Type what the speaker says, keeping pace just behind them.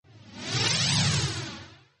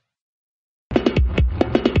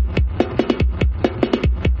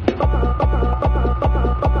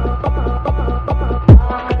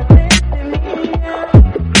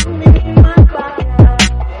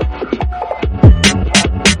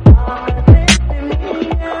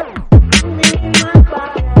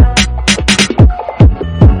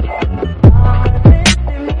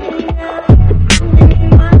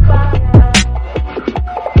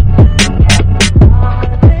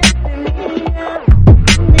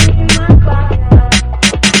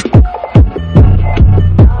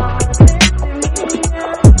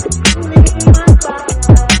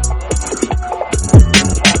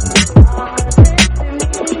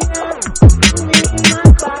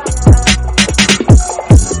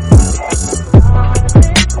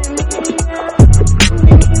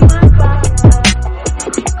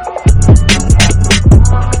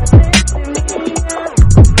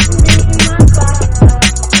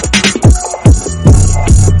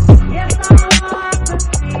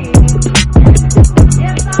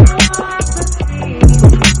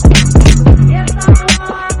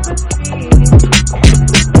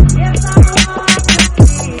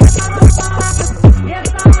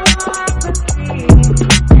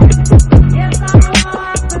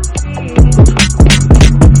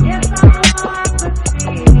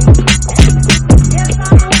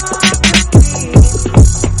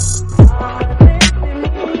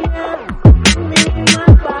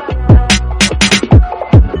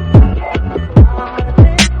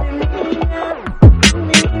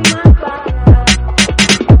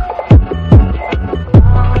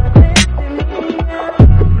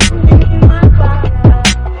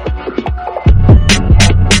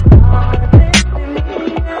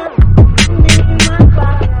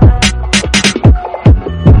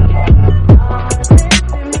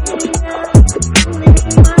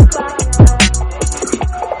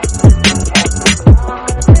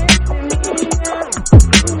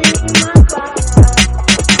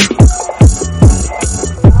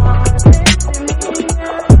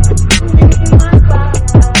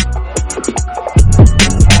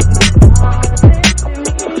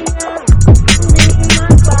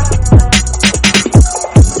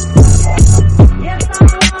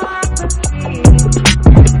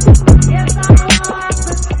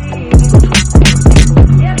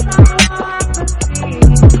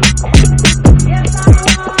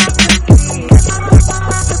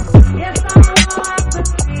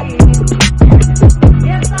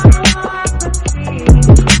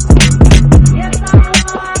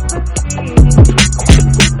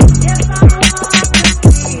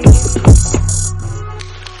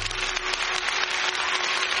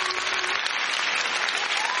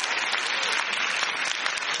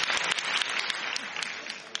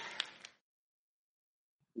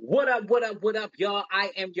What up, y'all?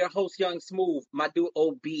 I am your host, Young Smooth. My dude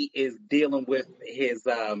OB is dealing with his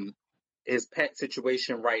pet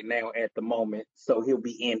situation right now at the moment, so he'll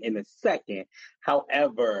be in a second.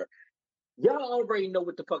 However, y'all already know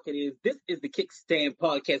what the fuck it is. This is the Kickstand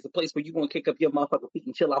Podcast, the place where you gonna kick up your motherfucking feet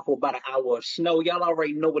and chill out for about an hour of snow. Y'all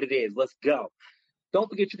already know what it is. Let's go. Don't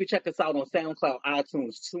forget you can check us out on SoundCloud,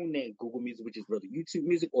 iTunes, TuneIn, Google Music, which is really YouTube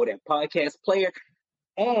Music, or that podcast player,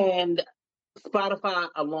 and Spotify,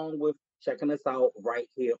 along with checking us out right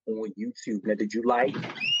here on YouTube. Now, did you like?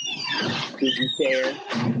 Did you share?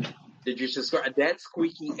 Did you subscribe? That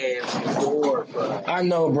squeaky ass door, bro. I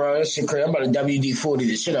know, bro. That shit crazy. I'm about to WD-40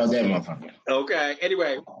 the shit out of that motherfucker. Okay.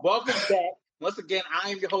 Anyway, welcome back. Once again, I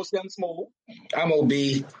am your host, Young Smooth. I'm OB.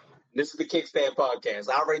 This is the Kickstand Podcast.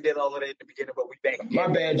 I already did all of that at the beginning, but we back. My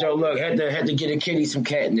bad, Joe. Look, had to get a kitty some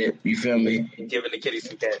catnip. You feel me? Giving the kitty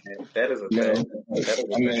some catnip. That is a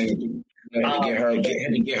thing. I mean,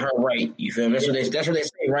 had to get her right. You feel me? That's what they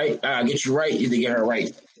say, right? Get you right, you to get her right.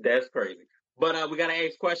 That's crazy. But we gotta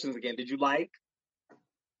ask questions again. Did you like?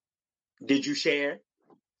 Did you share?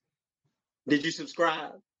 Did you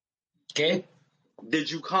subscribe? Okay. Did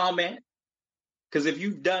you comment? Because if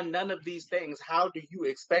you've done none of these things, how do you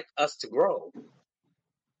expect us to grow?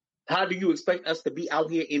 How do you expect us to be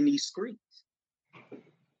out here in these streets?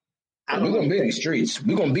 We're going to be in these streets.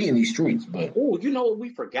 We're going to be in these streets. But oh, you know what we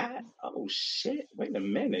forgot? Oh, shit. Wait a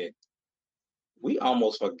minute. We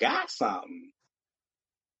almost forgot something.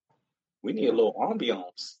 We need a little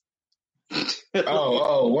ambiance.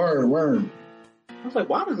 Word. I was like,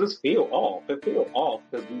 why does this feel off? It feels off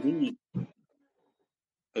because we need...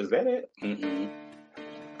 Is that it? Mm-mm.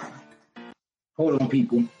 Hold on,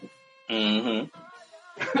 people. Mm-hmm.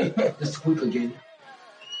 Just squeak again.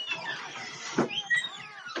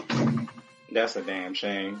 That's a damn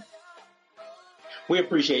shame. We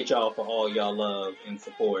appreciate y'all for all y'all love and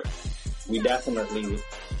support. We definitely...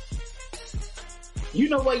 You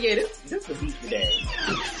know what? Yeah, this is a beat today.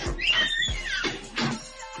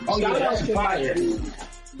 Oh, yeah, that's fire.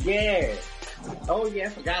 Yeah. Oh, yeah, I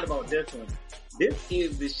forgot about this one. This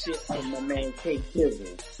is the shit from my man K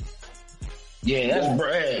Kizzle. Yeah, that's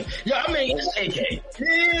Brad. Yeah, I mean, it's KK.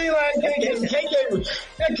 Yeah, like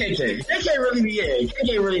KK really be,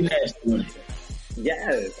 KK really nasty.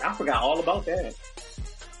 Yes, I forgot all about that.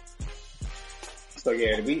 So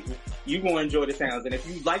yeah, you gonna enjoy the sounds, and if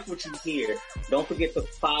you like what you hear, don't forget to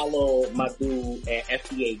follow my dude at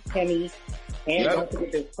FBA Penny, and don't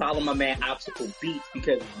forget to follow my man Obstacle Beats,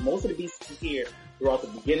 because most of the beats you hear throughout the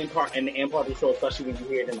beginning part and the end part of the show, especially when you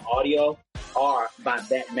hear it in the audio, are by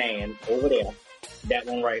that man over there. That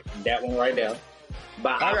one right there.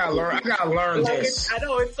 I gotta learn this. I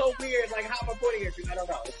know, it's so weird, like how am I putting it? I don't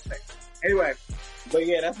know. Anyway, but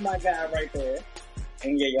yeah, that's my guy right there.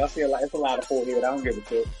 And yeah, y'all see it's a lot of 40, but I don't give a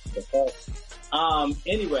shit. The fuck.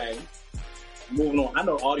 Anyway, moving on. I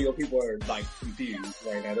know audio people are like confused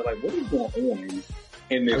right now. They're like, what is going on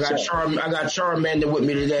in this show? I got Charmander with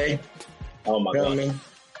me today. Oh my God. Me?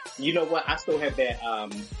 You know what? I still have that,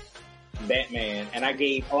 Batman, and I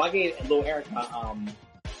gave Lil Eric my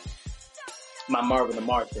Marvin the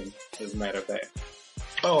Martian, as a matter of fact.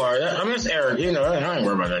 Oh, I miss Eric. You know, I ain't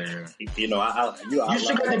worried about that either. You know, you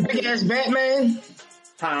still got the big ass Batman?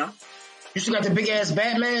 Huh? You still got the big ass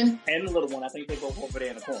Batman? And the little one. I think they both over there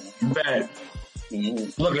in the corner. Bat.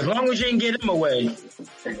 Mm-hmm. Look, as long as you can get him away.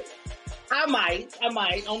 I might.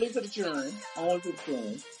 Only to the tune.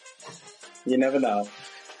 You never know.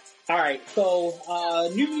 All right, so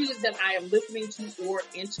new music that I am listening to or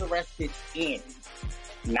interested in.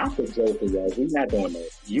 Not the Joker, yo. We're not doing that.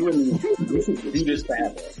 You and me, we should do this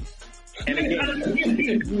forever. And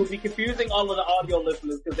again, you will be confusing all of the audio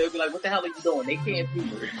listeners because they'll be like, what the hell are you doing? They can't see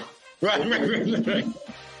you. Right.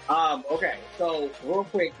 Okay, so real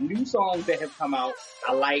quick, new songs that have come out.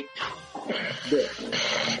 I like this.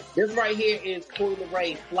 This right here is Coi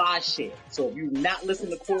Leray Fly Shit. So if you've not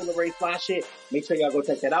listened to Coi Leray Fly Shit, make sure y'all go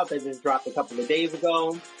check that out. That just dropped a couple of days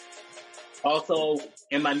ago. Also,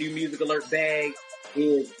 in my new music alert bag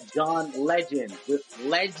is John Legend with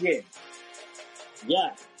Legend.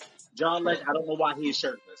 Yeah, John Legend. I don't know why he is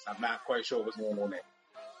shirtless. I'm not quite sure what's going on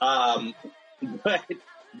there. But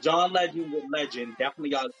John Legend with Legend.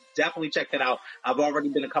 Definitely check that out. I've already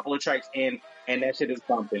been a couple of tracks in, and that shit is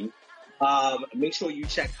bumping. Make sure you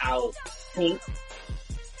check out Pink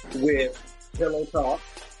with Pillow Talk.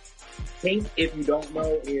 Pink, if you don't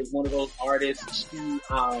know, is one of those artists who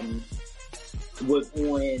was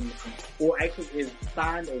on, or actually is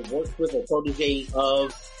signed or worked with a protege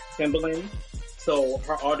of Timbaland. So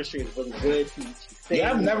her artistry is really good. She's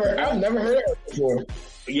Yeah, I've never heard of it before.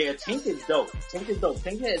 Yeah, Tink is dope.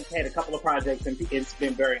 Tink has had a couple of projects and it's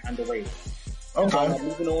been very underrated. Okay.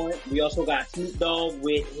 Moving on, we also got Snoop Dogg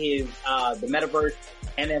with his the Metaverse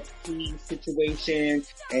NFT situation,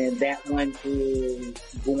 and that one is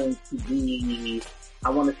going to be, I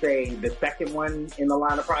want to say, the second one in the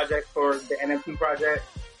line of projects for the NFT project.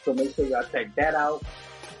 So make sure y'all check that out.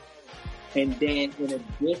 And then in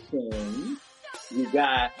addition, you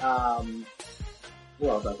got who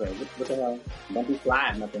else I say? What the hell? Don't be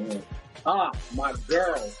sliding up in here. My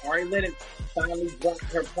girl, Ari Lennox finally dropped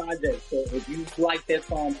her project. So if you like that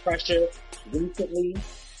song Pressure recently,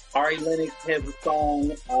 Ari Lennox has a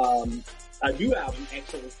song, a new album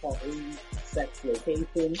actually, it's called 80 Sex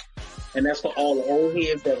Location. And that's for all the old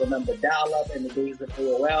heads that remember dial-up in the days of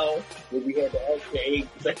AOL, where we had the extra 80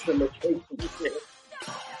 sex location shit.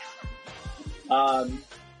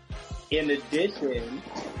 In addition,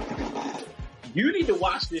 you need to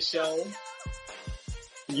watch this show.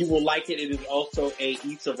 You will like it. It is also a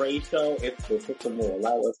Issa Rae show. If the system will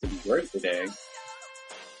allow us to be great today.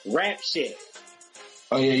 Rap Shit.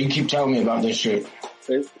 Oh yeah, you keep telling me about this shit.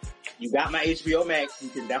 You got my HBO Max. You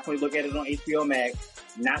can definitely look at it on HBO Max.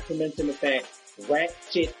 Not to mention the fact Rap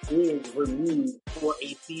Shit is renewed for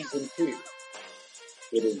a season 2.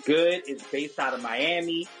 It is good. It's based out of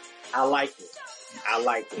Miami. I like it.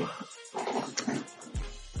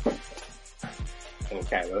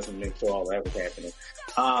 Okay, let's make sure all that was happening.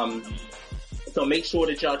 So make sure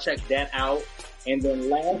that y'all check that out. And then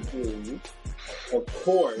lastly, of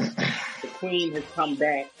course, the Queen has come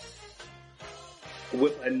back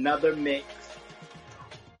with another mix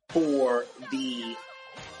for the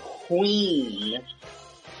Queen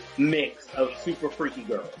mix of Super Freaky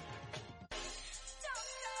Girl.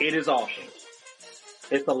 It is awesome.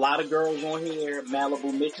 It's a lot of girls on here.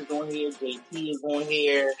 Malibu Mitch is on here. JT is on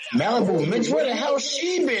here. Malibu Mitch, where the hell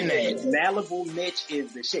she been at? Malibu Mitch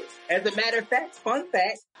is the shit. As a matter of fact, fun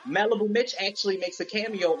fact, Malibu Mitch actually makes a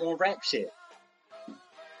cameo on Rap Shit.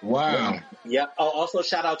 Wow. Yep. Oh, also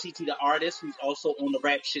shout out TT the artist, who's also on the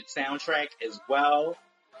Rap Shit soundtrack as well.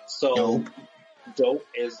 So dope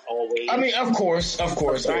as always. I mean, of course. I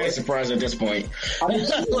ain't surprised at this point.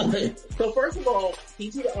 So first of all,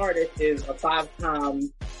 TT the artist is a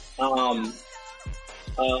five-time alum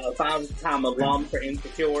for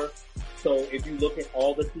Insecure. So if you look at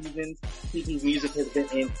all the seasons, TT's music has been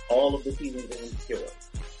in all of the seasons of Insecure.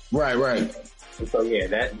 Right. And so yeah,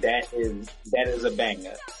 that is a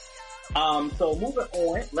banger. So moving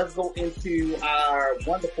on, let's go into our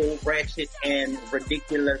wonderful, ratchet, and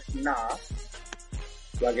ridiculous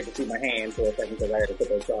Y'all get to see my hand for a second because I had to put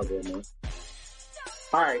that charger in there.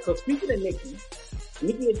 Alright, so speaking of Nicki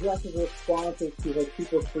addresses responses to her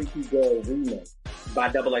Super Freaky Girl remix by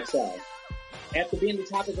Double XL. After being the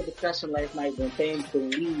topic of discussion last night when fans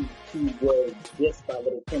believed she was dissed by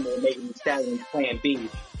Little Kim or Megan Thee Stallion's Plan B.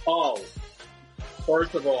 Oh,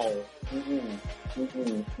 first of all,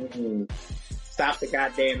 stop the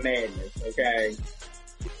goddamn madness, okay?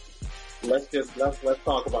 Let's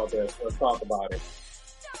talk about this. Let's talk about it.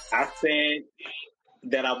 I said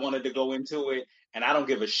that I wanted to go into it, and I don't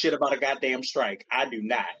give a shit about a goddamn strike. I do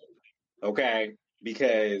not. Okay?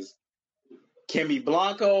 Because Kimmy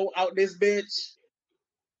Blanco out this bitch,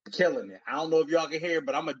 killing it. I don't know if y'all can hear it,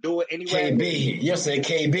 but I'm gonna do it anyway. KB. You said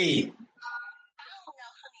KB.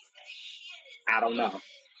 I don't know.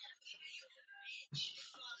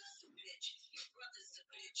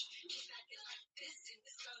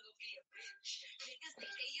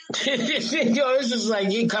 Yo, it's just like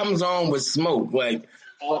he comes on with smoke, like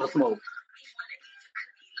all the smoke.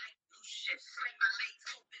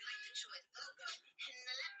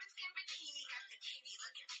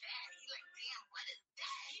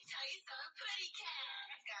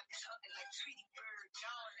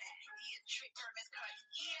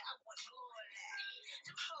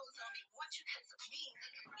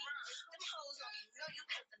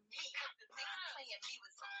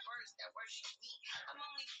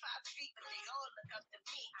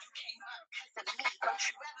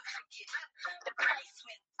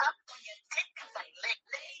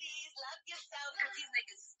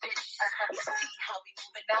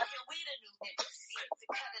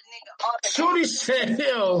 Shorty said,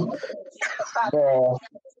 yo.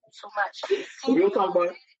 So much. We'll talk about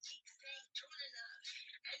it.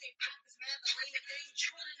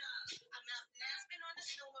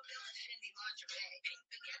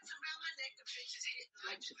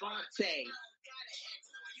 Say.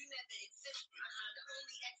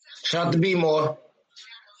 Shout out to B More.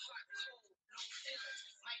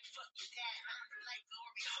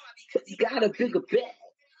 You got a bigger bet.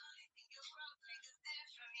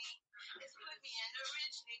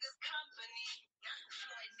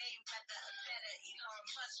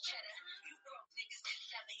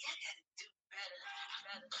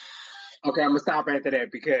 Okay, I'm gonna stop after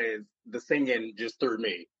that because the singing just threw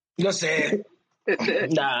me. Listen,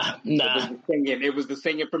 nah. It was the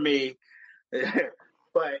singing for me.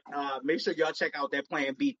 But make sure y'all check out that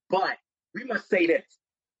Plan B. But we must say this.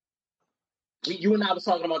 You and I was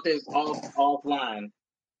talking about this offline,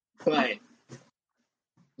 but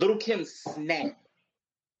Lil' Kim snapped.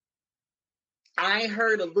 I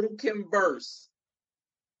heard a Lil' Kim verse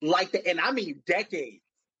like that, and I mean decades.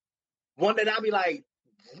 One that I'll be like,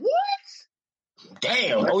 what?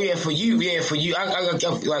 Damn. Oh yeah, for you.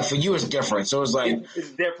 I like for you, it's different. So it's like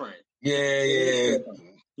it's different. Yeah.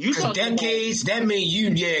 You decades. That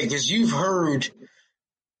means because you've heard.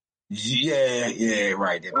 Yeah,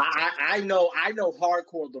 right. I know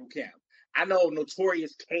hardcore Lil' Kim. I know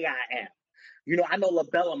Notorious K.I.M. I know La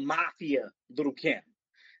Bella Mafia Lil' Kim.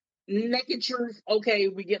 Naked Truth, okay,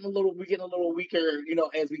 we're getting a little weaker,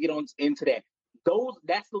 as we get on into that.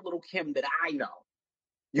 That's the Lil' Kim that I know.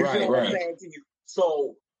 You know what I'm saying to you?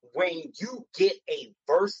 So when you get a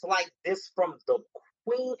verse like this from the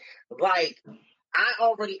Queen, like I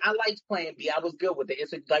liked Plan B. I was good with it.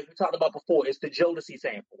 It's like we talked about before. It's the Jodeci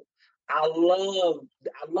sample. I love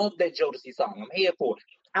that Jodeci song. I'm here for it.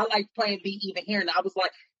 I like Plan B even hearing it. I was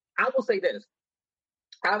like, I will say this.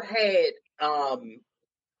 I've had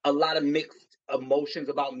a lot of mixed emotions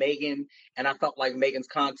about Megan, and I felt like Megan's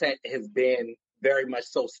content has been very much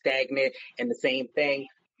so stagnant and the same thing.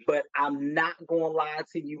 But I'm not going to lie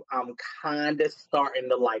to you. I'm kind of starting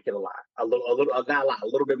to like it a lot. A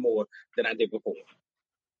little bit more than I did before.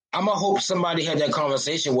 I'm going to hope somebody had that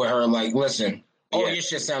conversation with her. Like, listen, your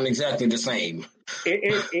shit sound exactly the same.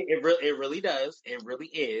 It really does. It really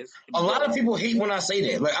is. A lot of people hate when I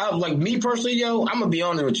say that. Like me personally, I'm going to be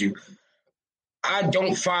honest with you. I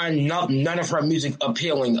don't find none of her music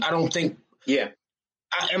appealing. I don't think. Yeah.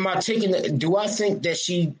 Do I think that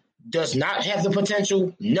she does not have the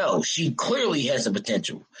potential? No, she clearly has the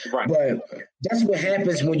potential. Right. But that's what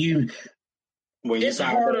happens when it's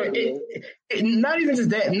harder. Not even just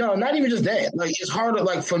that. No, not even just that. Like, it's harder.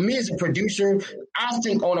 Like, for me as a producer, I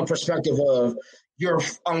think on a perspective of you're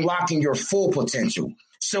unlocking your full potential.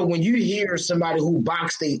 So when you hear somebody who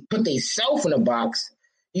put themselves in a box,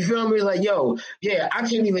 you feel me? Like, I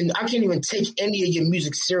can't even take any of your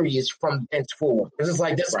music serious from thenceforward. Because it's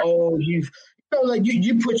like, that's all you've. Like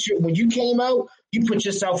when you came out, you put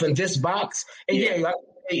yourself in this box, and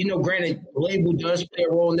granted, label does play a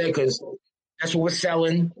role in that because that's what we're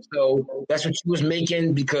selling. So that's what you was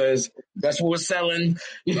making because that's what we're selling,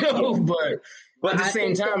 But at the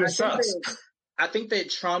same time, it sucks. I think that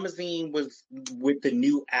Traumazine was with the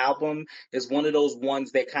new album is one of those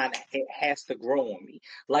ones that kind of it has to grow on me.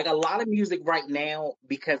 Like a lot of music right now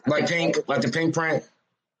because like the Pink print.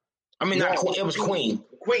 I mean, it was Queen.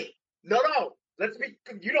 Queen. No.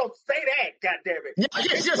 You don't say that, goddammit. No,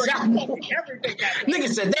 it's just everything. Nigga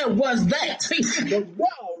said that was that. The Big Print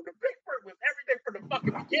was everything from the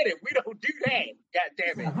fucking beginning. We don't do that,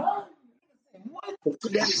 goddammit. What?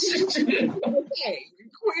 Okay,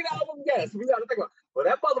 Queen album, yes. We gotta think about. Well,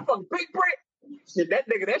 that motherfucking Big Print, shit. That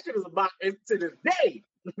shit is about to this day,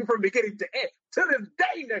 from beginning to end. To this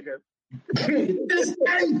day, nigga. This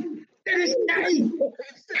day. I'm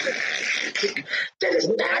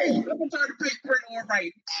gonna turn the Big Print on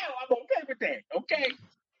right now. I'm okay with that. Okay.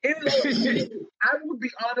 I will be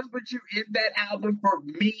honest with you. In that album, for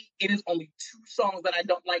me, it is only 2 songs that I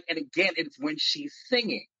don't like, and again, it's when she's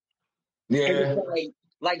singing. Yeah. And it's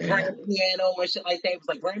like Grand Piano and shit like that. It was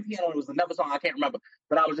like Grand Piano. It was another song I can't remember,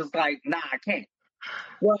 but I was just like, nah, I can't.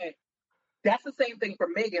 But that's the same thing for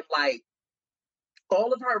Megan. Like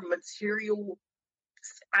all of her material.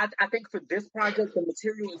 I think for this project, the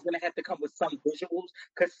material is going to have to come with some visuals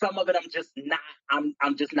because some of it I'm just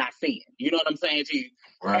not seeing. You know what I'm saying to you?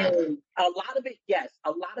 Right. And a lot of it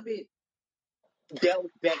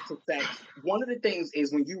delves back to sex. One of the things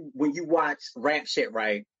is when you watch rap shit,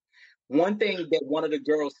 right? One thing that one of the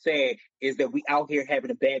girls said is that we out here having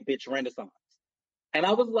a bad bitch renaissance. And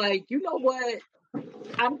I was like, you know what?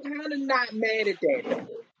 I'm kind of not mad at that.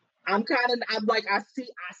 I'm like, I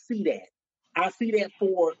see that. I see that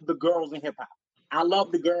for the girls in hip hop. I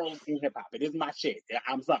love the girls in hip hop. It is my shit.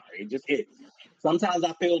 I'm sorry. It just is. Sometimes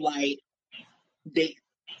I feel like the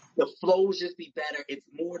flows just be better. It's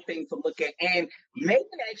more things to look at. And Megan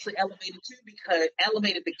actually elevated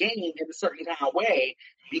the game in a certain kind of way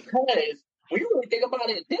because when you really think about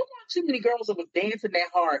it, there weren't too many girls that was dancing that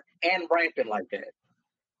hard and rapping like that.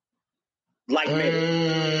 Like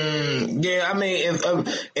Megan. Yeah, I mean,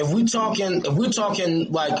 if we're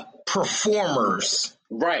talking like performers,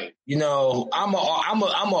 right? I'm a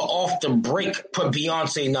off the break put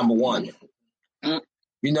Beyonce number 1. But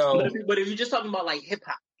if you're just talking about like hip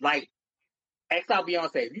hop, like X out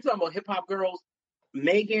Beyonce. If you talking about hip hop girls,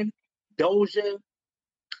 Megan, Doja,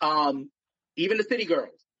 even the City Girls,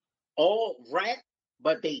 all rap,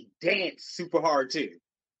 but they dance super hard too.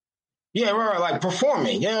 Yeah, right, like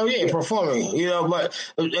performing. Yeah, performing. You know, but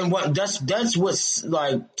and what that's what's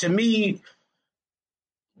like to me.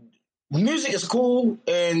 Music is cool,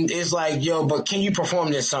 and it's like, yo, but can you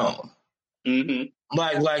perform this song? Mm-hmm.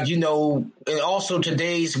 Like you know, and also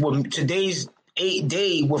today's 8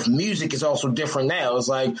 day with music is also different now. It's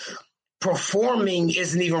like performing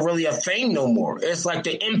isn't even really a thing no more. It's like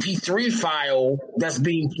the MP3 file that's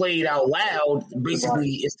being played out loud.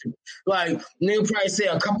 Basically, it's like they'll probably say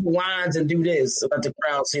a couple lines and do this, let the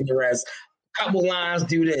crowd see the rest. Couple lines,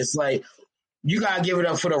 do this. Like you gotta give it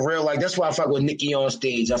up for the real. Like that's why I fuck with Nicki on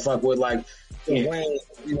stage. I fuck with like when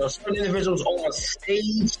you know certain individuals on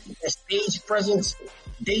stage, their stage presence,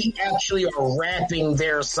 they actually are rapping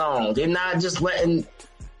their song. They're not just letting.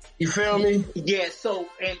 You feel me? Yeah. So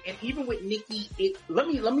and even with Nicki, let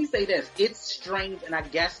me say this. It's strange, and I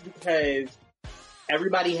guess because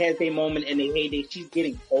everybody has their moment in their heyday. She's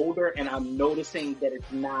getting older, and I'm noticing that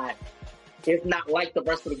it's not like the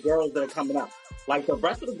rest of the girls that are coming up. Like the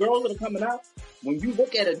rest of the girls that are coming up, when you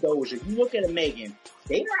look at a Doja, you look at a Megan,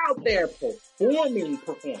 they're out there performing.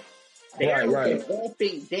 They're right.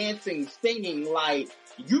 Rapping, dancing, singing. Like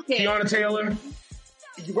you can't. Tiana Taylor.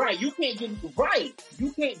 Right, you can't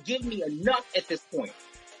give me enough at this point.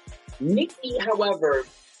 Nicki, however,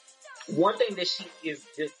 one thing that she is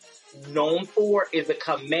just known for is the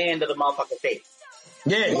command of the motherfucking face.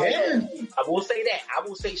 Yeah. I will say that. I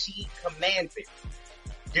will say she commands it.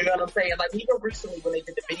 You know what I'm saying? Like even recently when they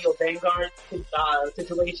did the Video Vanguard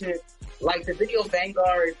situation, like the Video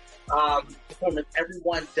Vanguard performance,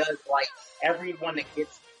 everyone that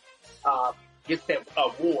gets that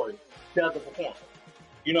award does a performance.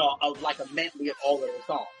 You know, like a medley of all of their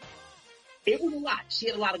songs. It was a lot. She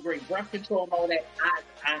had a lot of great breath control and all that.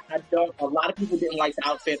 A lot of people didn't like the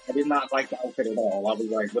outfit. I did not like the outfit at all. I was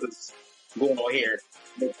like, what is going on here?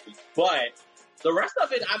 But the rest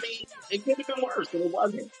of it, I mean, it could have been worse and it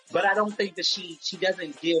wasn't. But I don't think that she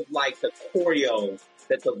doesn't give like the choreo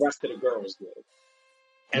that the rest of the girls do.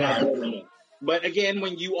 And I don't know. But again,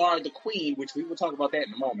 when you are the queen, which we will talk about that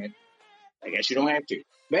in a moment, I guess you don't have to.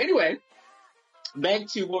 But anyway, back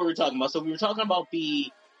to what we were talking about. So we were talking about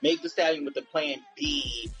the Meg Thee Stallion with the Plan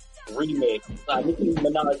B remix. Nicki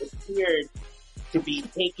Minaj appeared to be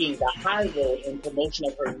taking the high road in promotion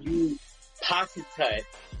of her new Posse Cut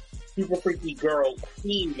Super Freaky Girl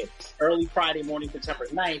Queen mix. Early Friday morning, September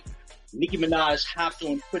 9th, Nicki Minaj hopped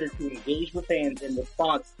on Twitter to engage with fans in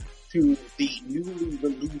response to the newly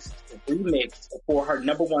released remix for her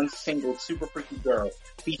 #1 single, Super Freaky Girl,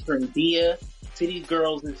 featuring Dia, City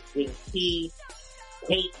Girls' JT,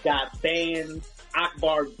 Kate Got Band,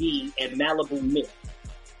 Akbar B, and Malibu Mix,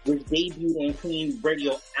 which debuted on Queen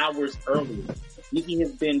Radio hours earlier. Nicki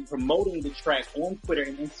has been promoting the track on Twitter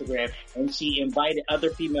and Instagram, and she invited other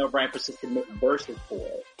female rappers to submit verses for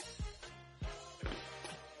it.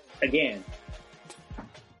 Again,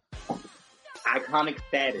 iconic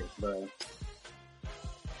status, bro.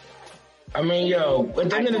 I mean, yo, at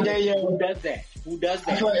the end of the day, yo, who does that?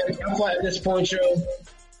 I feel like at this point, yo,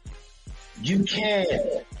 you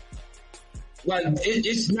can't. Like,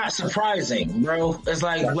 it's not surprising, bro. It's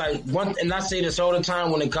like one, and I say this all the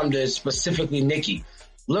time when it comes to specifically Nicki.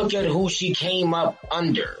 Look at who she came up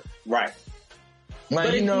under. Right. Like,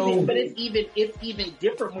 but you know. It's even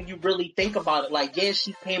different when you really think about it. Like, yes,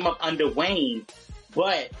 she came up under Wayne,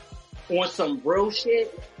 but on some real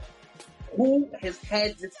shit, who has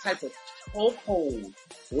had this type of chokehold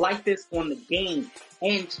like this on the game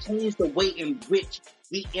and changed the way in which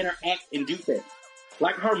we interact and do things?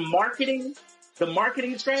 Like her marketing, the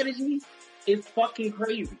marketing strategy is fucking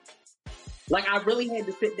crazy. Like I really had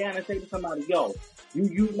to sit down and say to somebody, yo,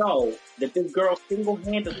 you know that this girl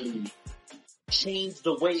single-handedly changed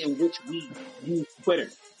the way in which we use Twitter,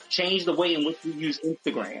 changed the way in which we use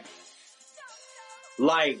Instagram.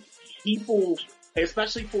 Like people,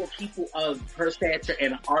 especially for people of her stature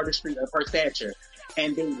and artistry of her stature,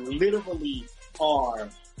 and they literally are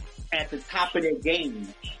at the top of their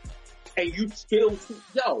game. And you still see,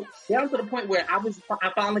 down to the point where I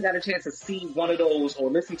finally got a chance to see one of those or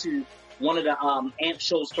listen to one of the AMP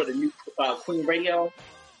shows for the new Queen Radio.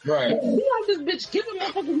 Right. You like this bitch giving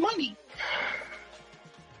motherfuckers money.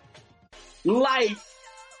 Like,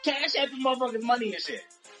 cash at the motherfuckers money and shit.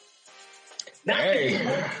 Not because she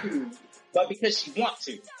wants to, but because she wants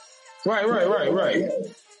to. Right.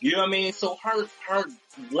 You know what I mean? So her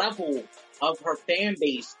level of her fan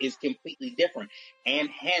base is completely different. And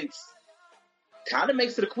hence, kind of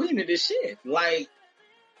makes her the queen of this shit. Like,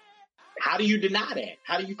 How do you deny that?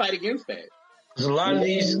 How do you fight against that? There's a lot of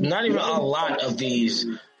these, not even a lot of these,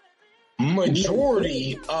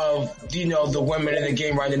 majority of, the women in the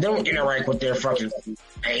game right now, they don't interact with their fucking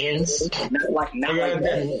fans. Not like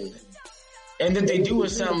that. And that they do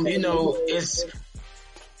is some, it's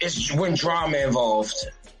when drama involved.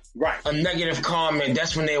 Right. A negative comment,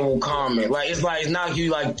 that's when they will comment. It's not like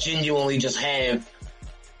you genuinely just have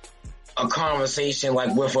a conversation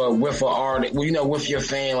with a artist, with your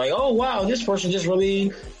fan, oh wow, this person just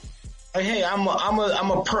really, hey, I'm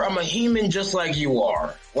a human just like you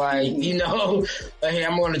are. Hey,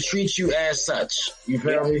 I'm going to treat you as such. You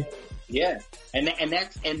feel me? Yeah. And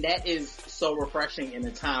that is so refreshing in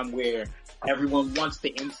a time where everyone wants the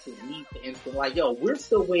instant, needs the instant. We're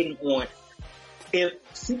still waiting on, if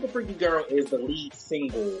Super Freaky Girl is the lead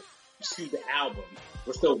single to the album,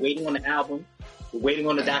 we're still waiting on the album. We're waiting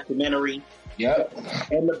on the documentary. Yep.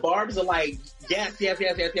 And the Barbs are like, yes,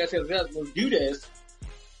 let's do this.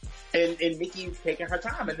 And Nicki's taking her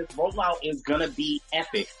time, and this rollout is gonna be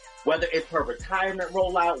epic. Whether it's her retirement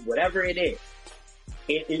rollout, whatever it is,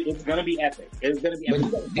 it's gonna be epic. It's gonna be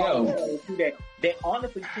epic. That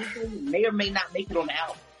honestly, truthfully, may or may not make it on the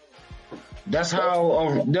album. That's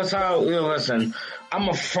how. Listen, I'm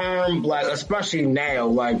a firm, especially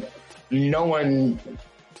now, knowing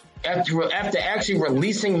after actually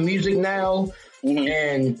releasing music now,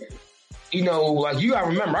 and you gotta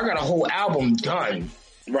remember, I got a whole album done.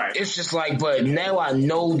 Right. It's just but now I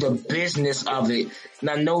know the business of it, and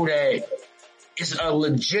I know that it's a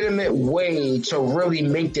legitimate way to really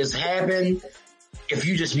make this happen if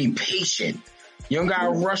you just be patient. You don't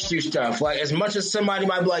gotta rush through stuff. As much as somebody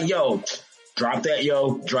might be like, yo, drop that,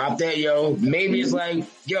 yo. Maybe it's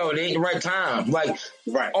yo, it ain't the right time.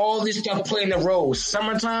 Right. All this stuff playing the role.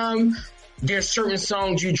 Summertime, there's certain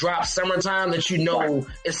songs you drop summertime that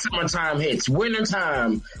it's summertime hits.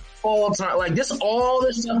 Wintertime, fall time. All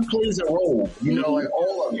this stuff plays a role.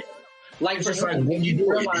 All of it. It's just when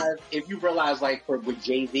you realize, if you realize, with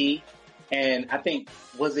Jay-Z, and I think,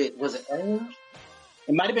 was it Irv?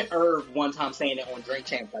 It might have been Irv one time saying it on Drink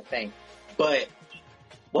Champs, I think. But,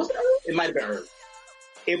 was it Irv? It might have been Irv.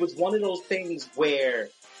 It was one of those things where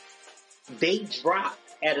they dropped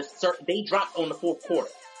on the fourth quarter.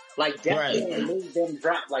 Definitely made them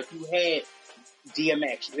drop. You had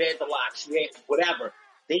DMX, you had The Lox, you had whatever.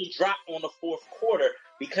 They dropped on the fourth quarter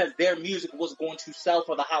because their music was going to sell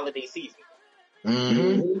for the holiday season.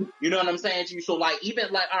 Mm-hmm. You know what I'm saying to you? So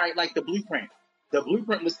even the Blueprint. The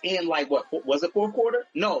Blueprint was in what was it, fourth quarter?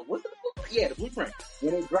 No, was it the Blueprint? Yeah, the Blueprint.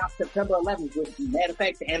 When it dropped September 11th, which, matter of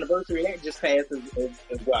fact, the anniversary of that just passed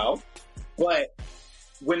as well. But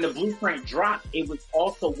when the Blueprint dropped, it was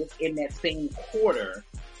also within that same quarter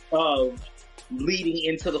of leading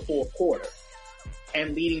into the fourth quarter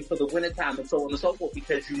and leading for the wintertime and so on and so forth,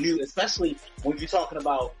 because you knew, especially when you're talking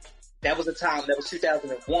about, that was a time, that was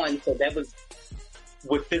 2001, so that was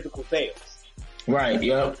with physical sales. Right,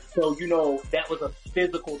 yep. So, that was a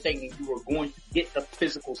physical thing, and you were going to get the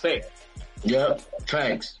physical sale. Yep,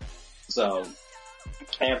 thanks. So,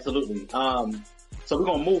 absolutely. So we're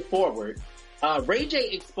going to move forward. Ray J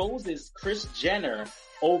exposes Kris Jenner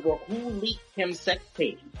over who leaked Kim's sex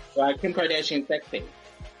tape. Kim Kardashian's sex tape.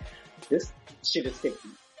 This shit is sticky.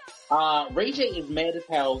 Ray J is mad as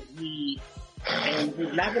hell. He's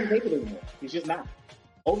not going to take it anymore. He's just not.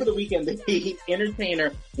 Over the weekend, the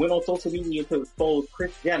entertainer went on social media to expose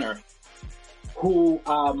Kris Jenner,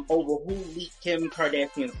 over who leaked Kim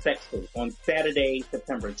Kardashian's sex tape. On Saturday,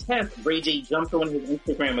 September 10th, Ray J jumped on his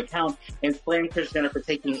Instagram account and slammed Kris Jenner for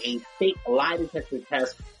taking a fake lie detector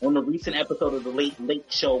test on the recent episode of The Late Late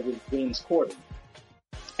Show with James Corden,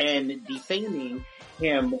 and defaming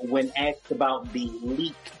him when asked about the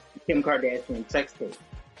leaked Kim Kardashian sex tape.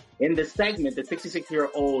 In the segment, the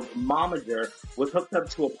 66-year-old momager was hooked up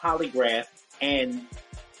to a polygraph and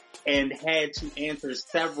had to answer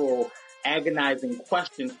several agonizing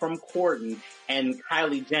questions from Corden and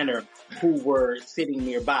Kylie Jenner, who were sitting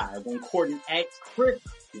nearby. When Corden asked Kris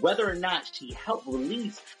whether or not she helped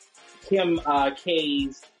release Kim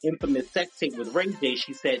K's infamous sex tape with Ray J,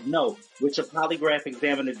 she said no, which a polygraph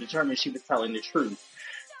examiner determined she was telling the truth.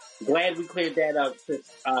 Glad we cleared that up, Kris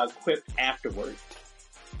quipped afterwards.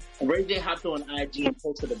 Ray J hopped on IG and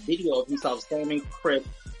posted a video of himself slamming Kris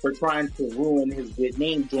for trying to ruin his good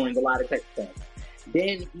name during a lie detector test.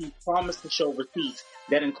 Then he promised to show receipts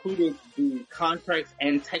that included the contracts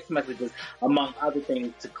and text messages, among other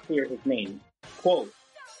things, to clear his name. Quote,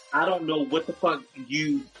 I don't know what the fuck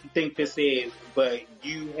you think this is, but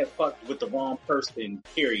you have fucked with the wrong person,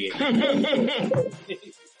 period.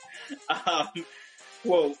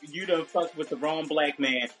 Well, you done fucked with the wrong black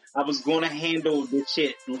man. I was going to handle this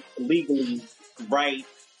shit legally, right,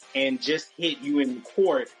 and just hit you in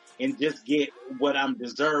court and just get what I'm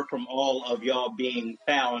deserved from all of y'all being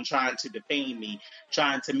foul and trying to defame me,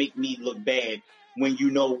 trying to make me look bad when you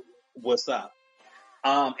know what's up.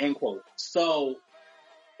 End quote. So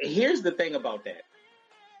here's the thing about that.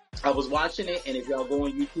 I was watching it, and if y'all go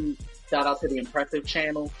on YouTube, shout out to the Impressive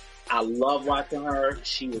channel. I love watching her.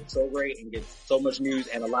 She is so great and gets so much news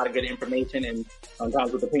and a lot of good information, and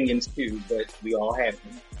sometimes with opinions too, but we all have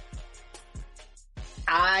them.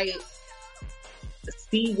 I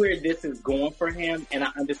see where this is going for him, and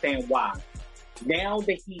I understand why. Now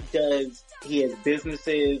that he has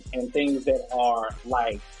businesses and things that are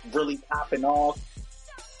like really popping off,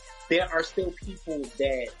 there are still people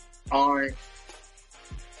that aren't.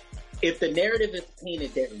 If the narrative is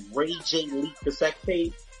painted that Ray J leaked the sex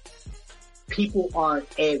tape, people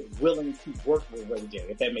aren't as willing to work with Ray J,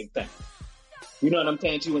 if that makes sense. You know what I'm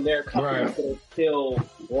saying to you? And there are companies that are still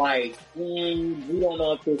like, we don't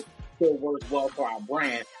know if this still works well for our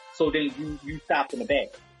brand. So then you stop in the bag.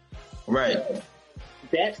 Right.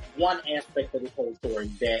 That's one aspect of this whole story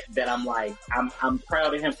that I'm like, I'm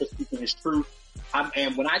proud of him for speaking his truth.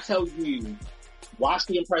 And when I tell you, watch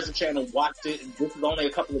the Impressive channel, watch it. This is only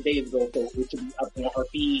a couple of days ago, so it should be up on her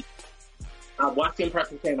feed. Watch the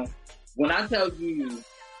Impressive channel. When I tell you,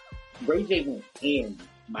 Ray J went in,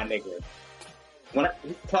 my nigga. When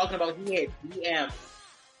he's talking about he had DMs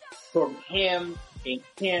from him and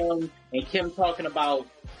Kim talking about,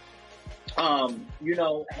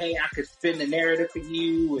 hey, I could spin the narrative for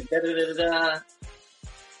you and da-da-da-da-da.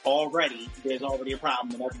 Already, there's already a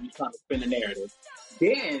problem whenever you're trying to spin the narrative.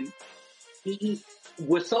 Then,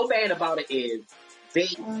 what's so bad about it is, they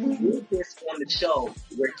did this on the show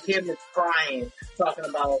where Kim is crying, talking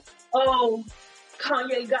about, oh,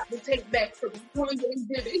 Kanye got the tape back from me. Kanye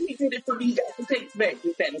did it. He did it for me. He got the tape back.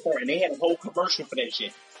 This, that, and the third. And they had a whole commercial for that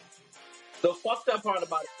shit. The fucked up part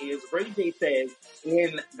about it is Ray J says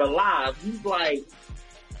in the live, he's like,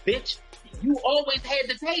 bitch, you always had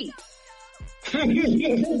the tape.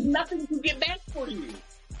 There's nothing to get back for you.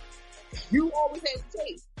 You always had the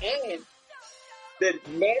tape. And the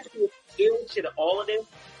nastiest ill shit of all of this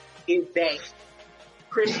is that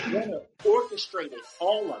Kris Jenner orchestrated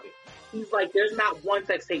all of it. He's like, there's not one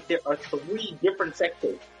sex tape. There are 3 different sex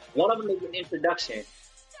tapes. One of them is an introduction.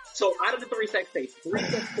 So out of the 3 sex tapes, 3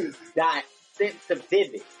 sex tapes got sent to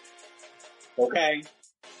Vivid. Okay?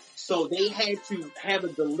 So they had to have a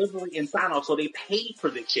delivery and sign off. So they paid for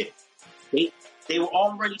the shit. They were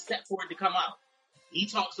already set for it to come out. He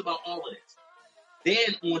talks about all of this.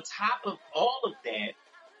 Then on top of all of that,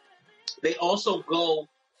 they also go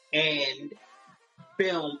and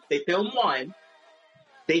film. They film one.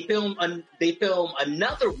 They film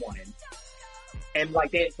another one, and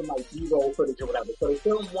like they had some like B-roll footage or whatever. So they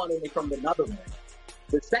filmed one and they filmed another one.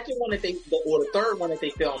 The second one that the third one that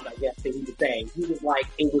they filmed, I guess that he was saying, he was like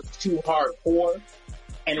it was too hardcore,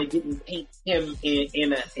 and it didn't paint him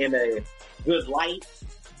in a good light.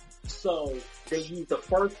 So they used the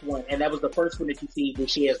first one, and that was the first one that you see when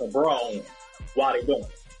she has a bra on while they're doing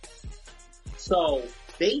it. So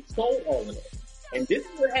they sold all of it, and this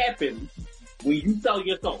is what happens when you sell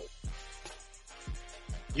your soul.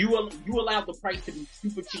 You allow the price to be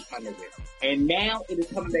super cheap, my nigga, and now it is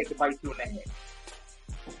coming back to bite you in the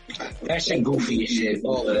head. That shit goofy as shit.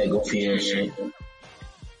 All of that goofy ass shit.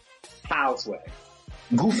 Houseway.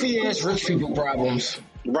 Goofy ass rich people problems.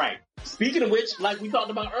 Right. Speaking of which, like we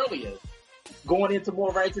talked about earlier, going into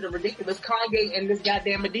more right to the ridiculous, Kanye and this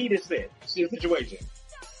goddamn Adidas situation.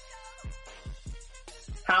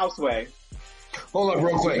 Houseway. Hold up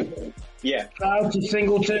real quick. Yeah. Shout out to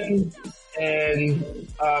Singleton and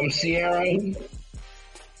Sierra in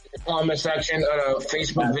the comment section of the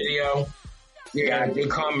Facebook video. Yeah, they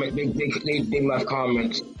comment. They left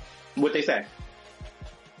comments. What they say?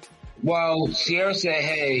 Well, Sierra said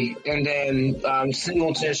hey, and then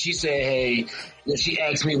Singleton, she said hey. Then she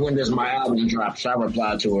asked me when does my album drop, so I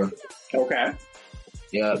replied to her. Okay.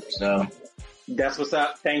 Yep. So that's what's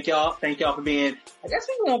up. Thank y'all. Thank y'all for being. I guess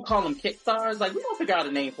we won't call them kickstars. Like we don't figure out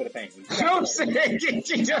a name for the thing. You know what I'm saying?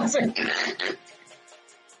 She doesn't.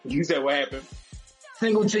 You said what happened?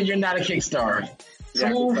 Singleton, you're not a kickstar. Yeah,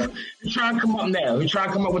 so you're trying to come up now. You're trying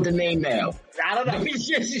to come up with the name now. I don't know.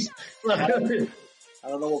 I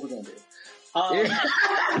don't know what we're gonna do.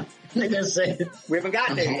 Nigga said we haven't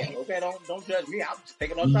got there yet. Okay, don't judge me. I'm just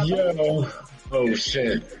thinking on top. Yo, oh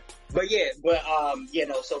shit. But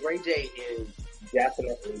so Ray J is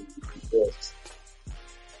definitely just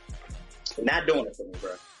not doing it for me,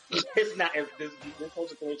 bro. It's not. This whole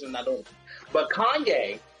situation is not doing it. But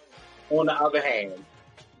Kanye, on the other hand,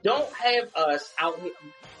 don't have us out here.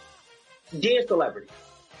 Dear celebrity.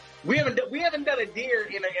 We haven't done a dear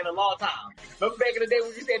in a long time. Remember back in the day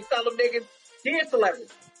when you said tell them niggas, dear celebrity.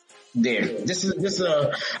 There. This is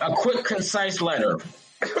a quick, concise letter.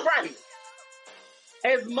 Right.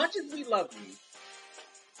 As much as we love you,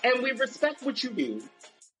 and we respect what you do,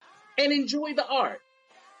 and enjoy the art,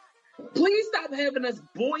 please stop having us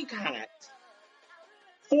boycott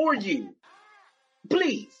for you.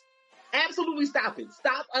 Please. Absolutely stop it.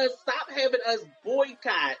 Stop having us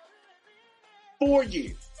boycott for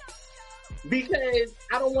you. Because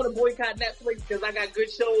I don't want to boycott Netflix because I got good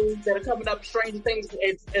shows that are coming up. Stranger Things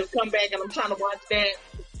has come back and I'm trying to watch that.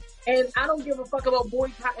 And I don't give a fuck about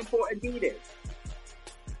boycotting for Adidas.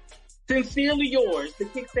 Sincerely yours, the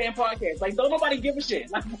Kickstand Podcast. Like, don't nobody give a shit.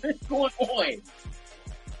 Like, what's going on?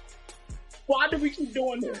 Why do we keep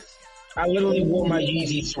doing this? I literally wore my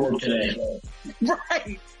Yeezys to work today.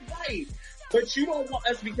 Right. But you don't want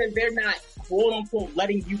us because they're not, quote unquote,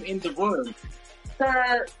 letting you in the room.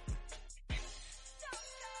 Sir,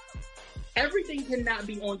 everything cannot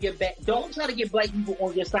be on your back. Don't try to get black people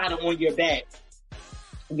on your side or on your back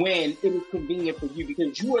when it is convenient for you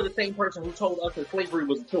because you are the same person who told us that slavery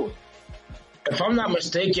was a choice. If I'm not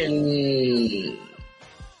mistaken,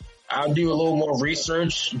 I'll do a little more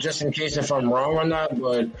research just in case if I'm wrong or not,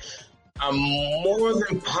 but I'm more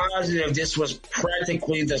than positive this was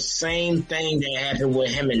practically the same thing that happened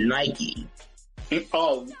with him and Nike.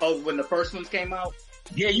 Oh, when the first ones came out?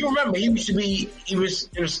 Yeah, you remember it was a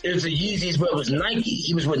Yeezys, but it was Nike.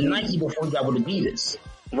 He was with Nike before he got with Adidas.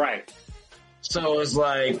 Right. So it's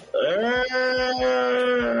like, the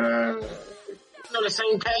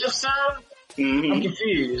same path, sir? Mm-hmm. I'm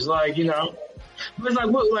confused. Like, but it's like,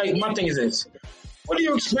 what, my thing is this. What do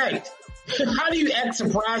you expect? How do you act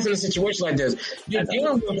surprised in a situation like this? You're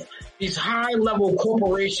dealing with these high-level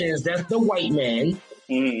corporations. That's the white man.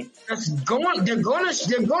 Mm-hmm. They're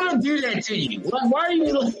gonna do that to you. Like, why are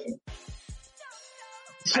you?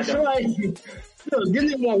 I feel like then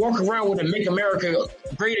they want to walk around with a "Make America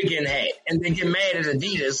Great Again" hat and then get mad at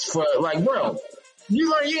Adidas for bro,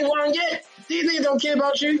 you ain't learned yet. These niggas don't care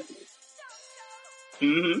about you.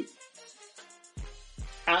 Mm-hmm.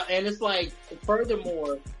 And it's like,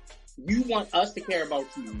 furthermore, you want us to care about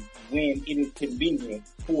you when it is convenient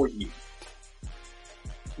for you.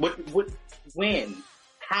 When?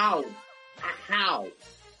 How?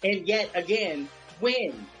 And yet again,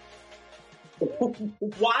 when?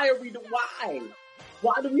 Why do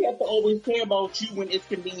we have to always care about you when it's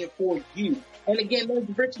convenient for you? And again, that's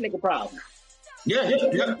the rich nigga problem. Yeah.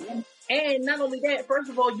 And not only that, first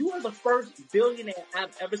of all, you are the first billionaire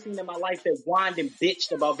I've ever seen in my life that whined and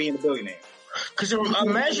bitched about being a billionaire. Because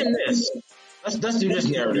imagine this. Let's do this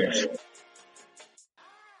narrative.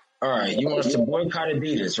 All right, you want us to boycott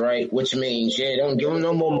Adidas, right? Which means, don't give them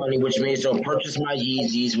no more money, which means don't purchase my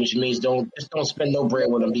Yeezys, which means don't spend no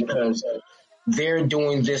bread with them because they're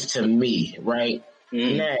doing this to me, right?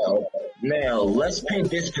 Mm-hmm. Now, let's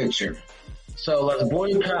paint this picture. So let's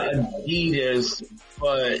boycott Adidas,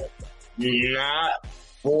 but not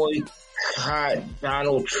boycott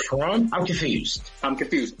Donald Trump? I'm confused.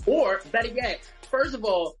 Or, better yet, first of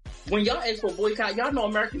all, when y'all ask for boycott, y'all know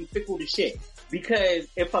Americans fickle as shit. Because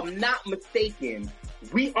if I'm not mistaken,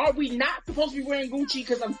 are we not supposed to be wearing Gucci?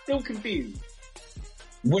 Because I'm still confused.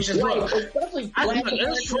 Which is especially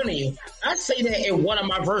that's funny. I say that in one of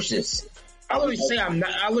my verses. I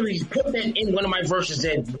literally put that in one of my verses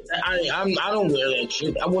that I don't wear that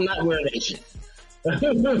shit. I will not wear that shit.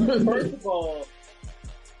 First of all,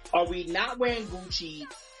 are we not wearing Gucci?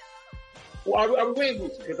 Are we wearing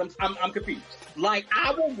Gucci? Because I'm confused. Like,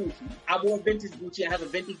 I wore Gucci. I wore vintage Gucci. I have a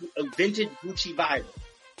vintage Gucci vibe.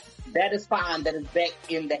 That is fine. That is back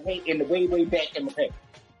in the way back in the past.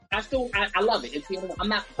 I love it. I'm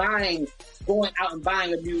not going out and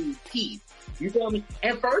buying a new piece. You feel me?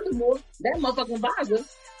 And furthermore, that motherfucking visor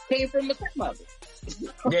came from my stepmother.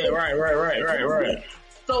 Yeah, right.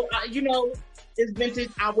 So, it's vintage.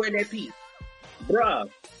 I wear that piece. Bruh,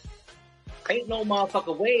 ain't no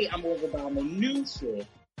motherfucker way I'm going to buy no new shit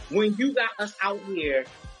when you got us out here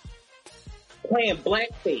playing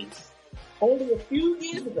blackface only a few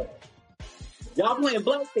years ago. Y'all playing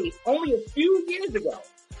blackface only a few years ago.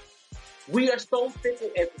 We are so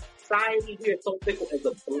fickle as a society. We are so fickle as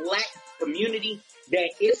a black community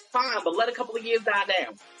that it's fine, but let a couple of years die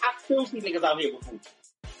down. I still see niggas out here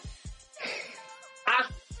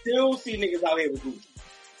with Gucci.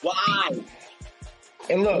 Why?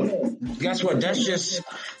 And look, guess what? That's just,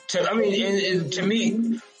 to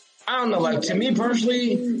me, I don't know, like, to me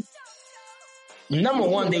personally, number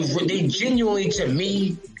one, they genuinely, to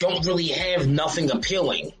me, don't really have nothing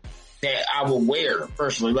appealing. that I would wear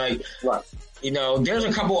personally. Like, right. You know, there's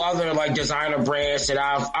a couple other like designer brands that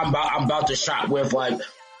I'm about to shop with. Like,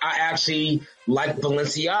 I actually like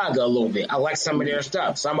Balenciaga a little bit. I like some of their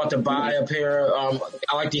stuff, so I'm about to buy a pair. I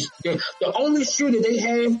like these. The only shoe that they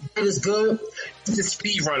have that is good is the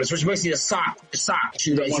Speed Runners, which is basically the sock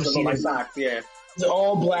shoe that you see. Like socks, yeah. It's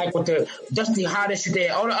all black with that's the hottest shit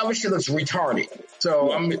there. All the other shit looks retarded.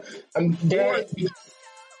 So yeah. I'm there.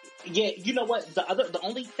 Yeah, you know what? The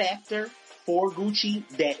only factor for Gucci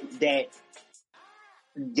that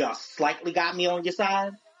slightly got me on your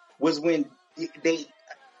side was when they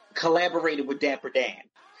collaborated with Dapper Dan.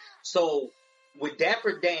 So with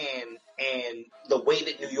Dapper Dan and the way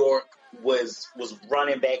that New York was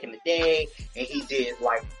running back in the day, and he did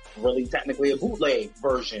like really technically a bootleg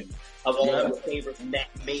version of all of the favorite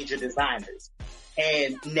major designers.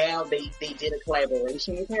 And now they did a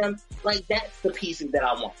collaboration with him. Like, that's the pieces that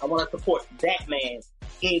I want. I want to support that man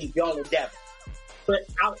in Young Endeavor. But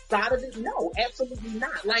outside of it, no, absolutely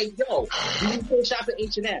not. Like, yo, you can shop at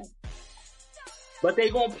H&M. But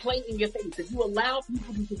they're going to play in your face. If you allow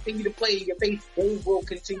people to continue to play in your face, they will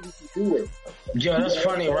continue to do it. Yeah, that's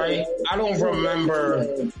funny, right? I don't remember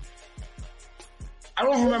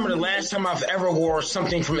the last time I've ever wore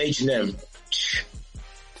something from H&M.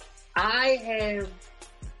 I have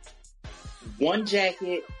one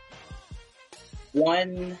jacket,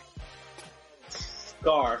 one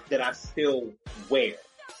scarf that I still wear.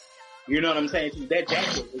 You know what I'm saying? That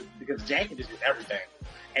jacket, because jacket is just everything.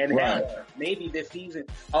 And maybe this season,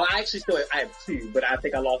 I have two, but I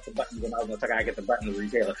think I lost the buttons when I was going to talk. I get the buttons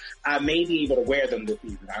retailer. I may be able to wear them this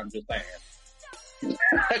season. I'm just saying.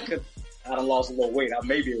 Because I done lost a little weight. I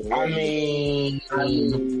may be able to wear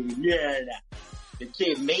them. Yeah, the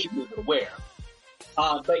kid may be able to wear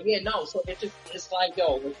them. But yeah, no, so it's like,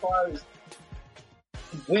 yo, as far as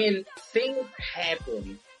when things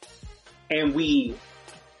happen and we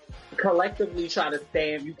collectively try to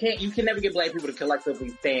stand, you can never get black people to collectively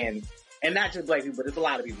stand, and not just black people, but it's a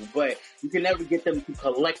lot of people, but you can never get them to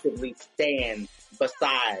collectively stand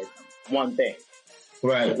beside one thing.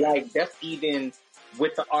 Right. Like, that's even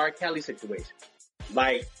with the R. Kelly situation.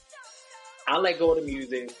 Like, I let go of the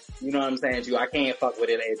music, you know what I'm saying to you, I can't fuck with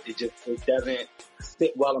it, it doesn't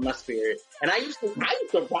sit well in my spirit. And I used to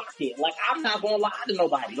rock it. Like, I'm not gonna lie to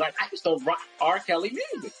nobody. Like, I used to rock R. Kelly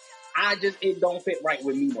music. It don't fit right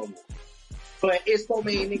with me no more. But it's so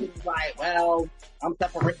many niggas like, well, I'm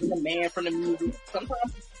separating the man from the music.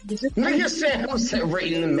 Sometimes you just niggas said I'm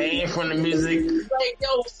separating the man from the music. Like,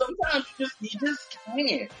 yo, sometimes you just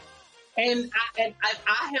can't. And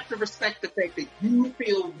I have to respect the fact that you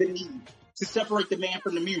feel the need to separate the man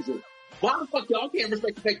from the music. Why the fuck y'all can't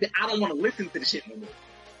respect the fact that I don't want to listen to the shit no more?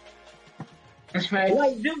 That's right.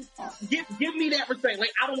 Like, just give me that respect.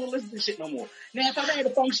 Like, I don't want to listen to shit no more. Now, if I'm at a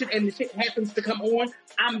function and the shit happens to come on,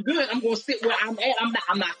 I'm good. I'm going to sit where I'm at.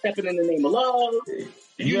 I'm not stepping in the name of love.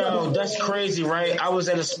 Yo, that's crazy, right? I was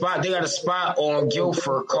at a spot. They got a spot on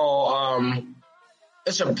Guilford called,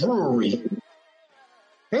 it's a brewery.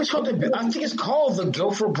 I think it's called the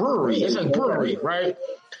Guilford Brewery. It's a brewery, right?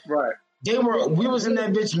 Right. We was in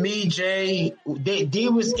that bitch, me, Jay. They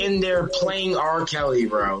was in there playing R. Kelly,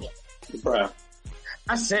 bro.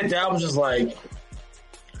 I said that, I was just like,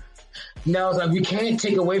 now it's like, we can't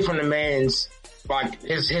take away from the man's, like,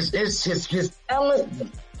 his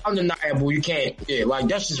talent, undeniable, you can't, like,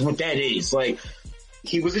 that's just what that is, like,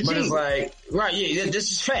 he was a genius. But it's like, right,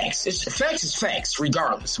 this is facts, facts is facts,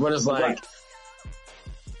 regardless, but it's like,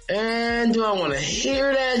 and do I want to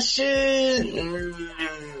hear that shit?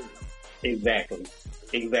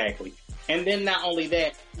 Exactly. And then not only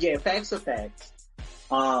that, facts are facts.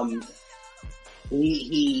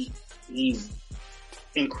 He's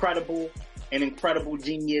incredible, an incredible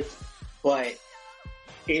genius, but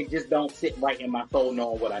it just don't sit right in my soul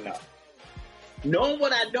knowing what I know. Knowing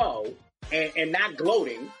what I know, and not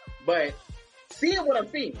gloating, but seeing what I'm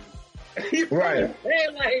seeing. Right.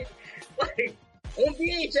 like, on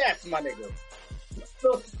VHS, my nigga.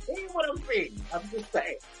 So, seeing what I'm seeing, I'm just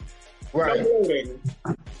saying. Right. No gloating,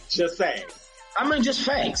 just saying. I mean, just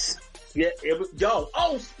facts. Yeah, it was, yo.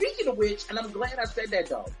 Oh, speaking of which, and I'm glad I said that,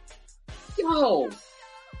 though. Yo,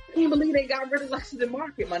 I can't believe they got rid of Lexington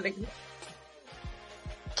Market, my nigga.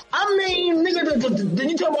 I mean, nigga,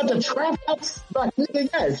 did you talk about the trap house? Like, nigga,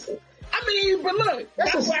 yes. I mean, but look,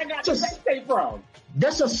 that's where I got the sex tape from.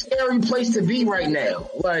 That's a scary place to be right now.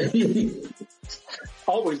 Like,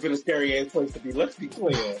 always been a scary ass place to be. Let's be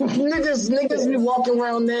clear. niggas be walking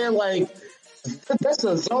around there like, that's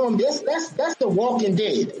a zone. That's the Walking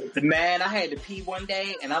Dead. Man, I had to pee one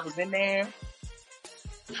day and I was in there.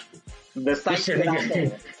 The sight that I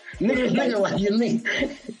saw. Nigga, like you mean.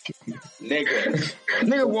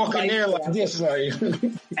 Nigga walking there like this, like.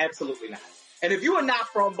 Absolutely not. And if you are not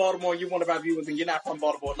from Baltimore, you're one of our viewers, and you're not from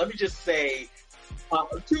Baltimore, let me just say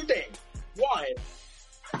two things. One,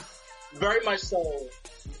 very much so,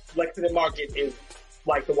 Lexington Market is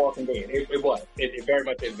like The Walking Dead. It was. It very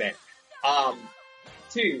much is that.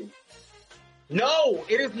 Two, no,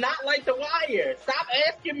 it is not like The Wire. Stop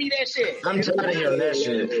asking me that shit. I'm tired of hearing that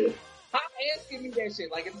shit. Stop asking me that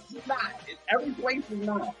shit. Like, it's just not. Every place is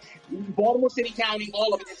not. Baltimore City County,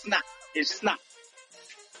 all of it, it's not. It's just not.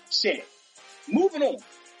 Shit. Moving on.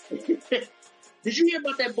 Did you hear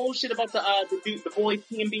about that bullshit about the boy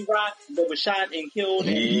PNB Rock that was shot and killed?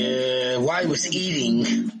 Yeah, while he was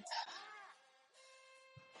eating.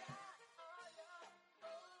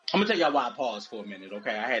 I'm gonna tell y'all why I paused for a minute,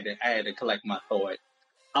 okay? I had to collect my thought.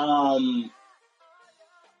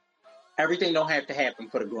 Everything don't have to happen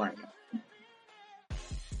for the gram.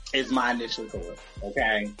 Is my initial thought,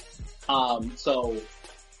 okay? So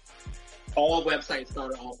all websites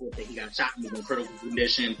started off with that he got shot and was in critical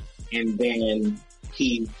condition, and then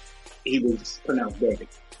he was pronounced dead.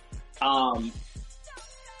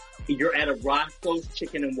 You're at a Roscoe's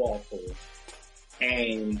Chicken and Waffles,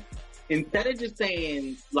 and instead of just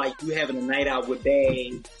saying, like, you having a night out with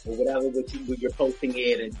babe, or whatever, what you're posting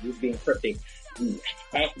it and you being cryptic,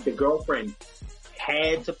 the girlfriend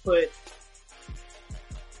had to put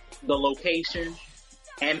the location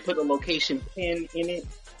and put the location pin in it.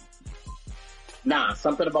 Nah,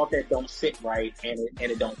 something about that don't sit right, and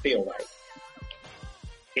it don't feel right.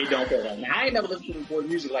 It don't feel right. Now, I ain't never listened to before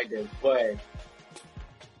music like this, but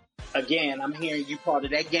again, I'm hearing you part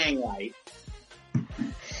of that gang life.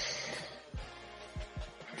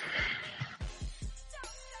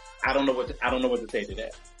 I don't know what to say to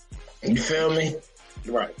that. You feel me?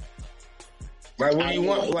 Right. Like, what do you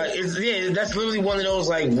want? Like, that's literally one of those,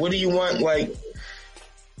 like, what do you want? Like,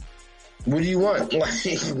 what do you want? Like,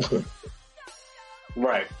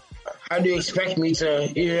 right. How do you expect me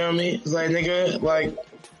to, you know what I mean? It's like, nigga, like,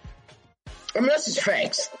 I mean, that's just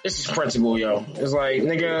facts. This is principle, yo. It's like,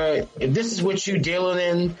 nigga, if this is what you dealing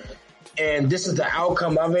in, and this is the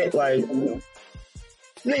outcome of it, like,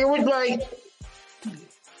 nigga, we're like,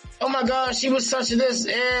 oh my gosh, she was such a this,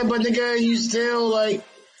 but nigga, you still, like,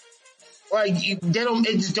 it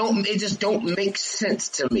just don't make sense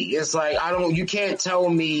to me. It's like, you can't tell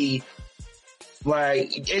me,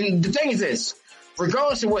 like, and the thing is this,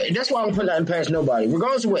 regardless of what, that's why I'm putting that in past nobody,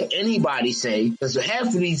 regardless of what anybody say, because half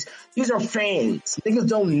of these are fans. Niggas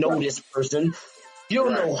don't know this person. You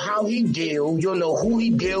don't know how he deal. You don't know who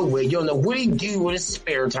he deal with. You don't know what he do with his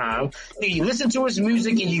spare time. You listen to his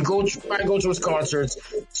music and you try to go to his concerts,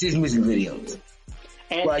 see his music videos.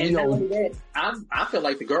 And, but, you know, that, I feel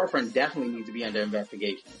like the girlfriend definitely needs to be under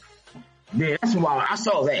investigation. Yeah, that's wild. I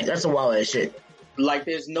saw that. That's a wild ass shit. Like,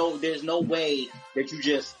 there's no way that you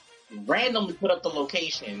just randomly put up the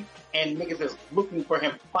location and niggas is looking for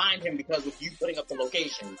him, find him because of you putting up the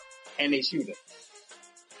location, and they shoot him.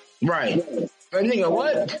 Right. Yeah. But nigga,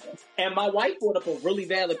 what? And my wife brought up a really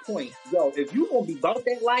valid point. Yo, if you gonna be about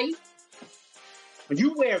that life,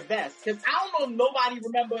 you wear vests. Cause I don't know, nobody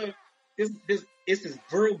remember this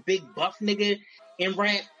real big buff nigga in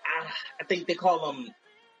rap. I think they call him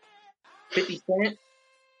 50 Cent.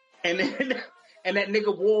 And that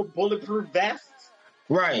nigga wore bulletproof vests.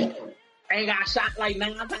 Right. And got shot like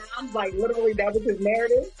 9 times. Like, literally, that was his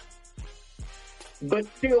narrative. But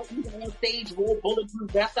still, even on stage, wore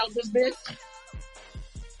bulletproof vests out this bitch.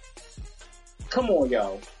 Come on,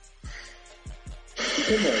 yo.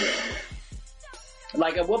 Come on.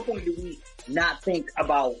 Like, at what point do we not think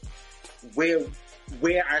about where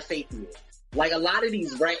our safety is? Like, a lot of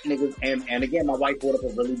these rap niggas, and again, my wife brought up a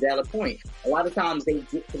really valid point. A lot of times they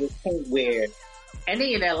get to this point where, and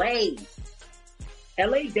they in LA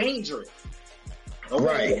dangerous. Okay?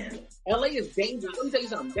 Right. LA is dangerous. Let me tell you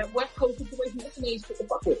something. That West Coast situation, that's an ain't shit to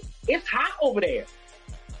fuck with. It's hot over there.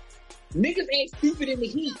 Niggas ain't stupid in the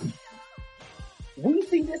heat. We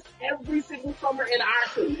see this every single summer in our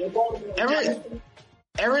city. In Baltimore.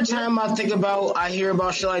 Every time I hear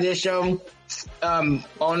about shit like this, yo,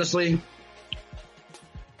 honestly,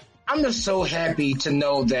 I'm just so happy to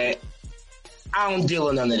know that I don't deal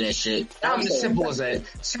with none of that shit. I'm as simple as that.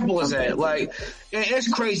 Simple as that. Like, it's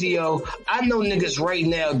crazy, yo. I know niggas right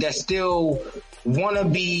now that still wanna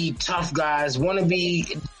be tough guys, wanna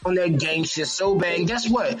be on their gang shit so bad. And guess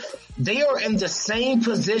what? They are in the same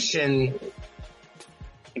position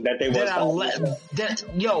that they was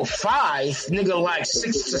 5, nigga, like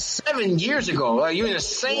 6 to 7 years ago. Like, you're in the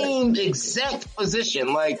same exact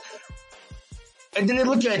position. Like, and then they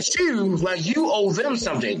look at you like you owe them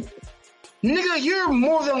something. Nigga, you're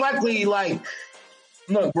more than likely, like,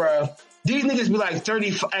 Look, bro, these niggas be like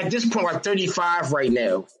 30 at this point, like 35 right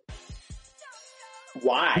now.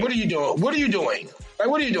 Why? What are you doing? What are you doing? Like,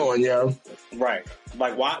 what are you doing, yo? Right.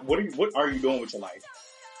 Like, why? What are you doing with your life?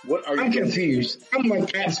 What are you? I'm confused.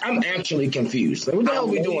 I'm actually confused. Like, what the hell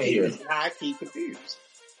are we doing here? I keep confused.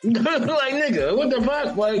 Like, nigga, what the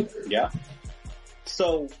fuck? Like, yeah.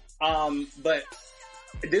 So, but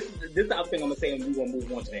this is the other thing I'm gonna say, and we're gonna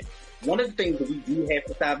move on to that. One of the things that we do have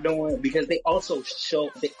to stop doing, because they also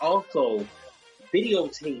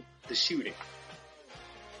videotape the shooting.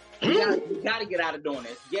 We gotta get out of doing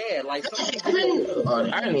this. Yeah, like I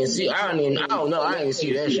didn't even see. I don't know. I didn't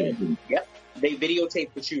see that shit. Yep, they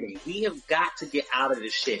videotape the shooting. We have got to get out of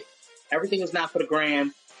this shit. Everything is not for the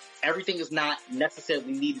gram. Everything is not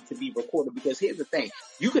necessarily needed to be recorded, because here's the thing: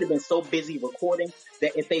 you could have been so busy recording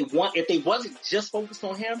that if they wasn't just focused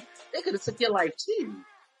on him, they could have took your life too.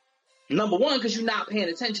 Number one, because you're not paying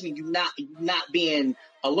attention and you're not being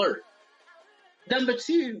alert. Number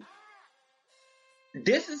two,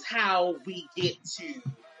 this is how we get to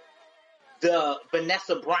the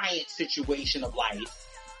Vanessa Bryant situation of life,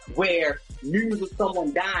 where news of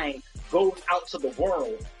someone dying goes out to the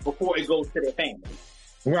world before it goes to their family.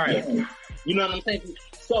 Right. You know what I'm saying?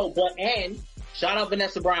 So, and shout out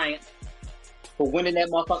Vanessa Bryant for winning that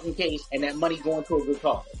motherfucking case and that money going to a good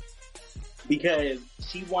cause. Because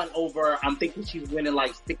she won over, I'm thinking she's winning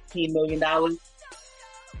like $16 million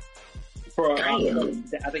for,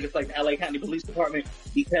 I think it's like the LA County Police Department,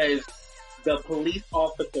 because the police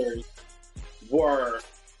officers were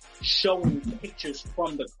showing pictures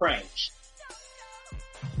from the crash.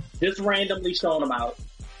 Just randomly showing them out.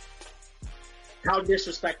 How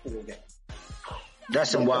disrespectful is that? That's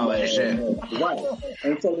some wild ass shit. Right.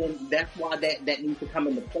 And so then that's why that needs to come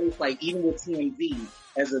into place. Like, even with TMZ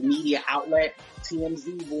as a media outlet,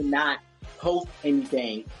 TMZ will not post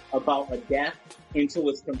anything about a death until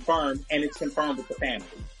it's confirmed, and it's confirmed with the family.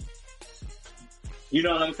 You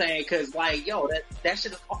know what I'm saying? Cause like, yo, that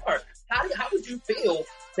shit is hard. How would you feel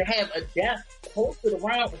to have a death posted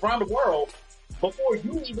around the world before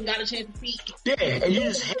you even got a chance to see? Yeah, and you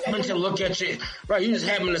just happen to look at it, right? You just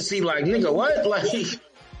happen to see, like, nigga, what?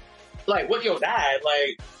 Like what, yo, died?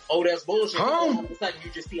 Like, oh, that's bullshit. All of a sudden,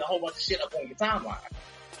 you just see a whole bunch of shit up on your timeline.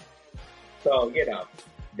 So, you know,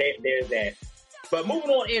 there's that. But moving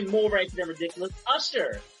on in more ratchet and ridiculous,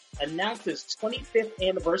 Usher announces 25th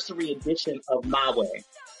anniversary edition of My Way.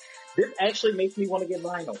 This actually makes me want to get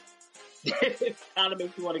vinyl. It kind of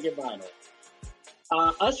makes me want to get vinyl.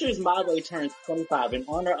 Usher's My Way turns 25 in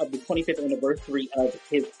honor of the 25th anniversary of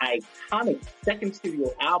his iconic second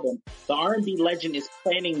studio album. The R&B legend is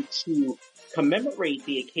planning to commemorate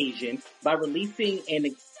the occasion by releasing an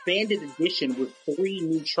expanded edition with 3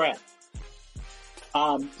 new tracks.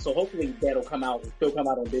 So hopefully that'll still come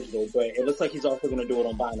out on digital, but it looks like he's also going to do it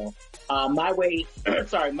on vinyl. My Way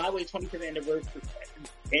 25th anniversary,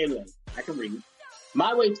 I can read.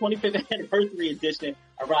 My Way 25th anniversary edition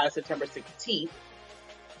arrives September 16th.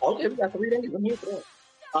 Okay, we got 3 days. I'm here for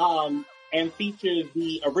that. And features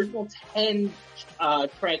the original 10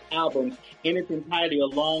 track album in its entirety,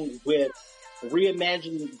 along with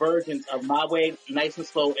reimagined versions of My Way, Nice and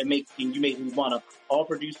Slow, and You Make Me Wanna, all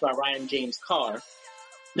produced by Ryan James Carr.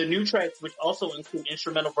 The new tracks, which also include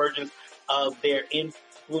instrumental versions of their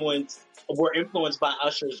were influenced by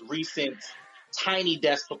Usher's recent Tiny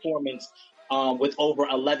Desk performance with over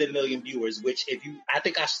 11 million viewers, which I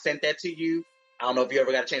think I sent that to you. I don't know if you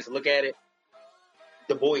ever got a chance to look at it.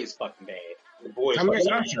 The boy is fucking bad. The boy is fucking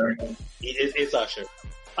bad. Usher? It's Usher.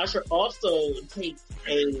 Usher also takes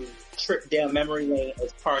a trip down memory lane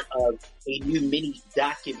as part of a new mini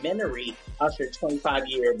documentary, Usher 25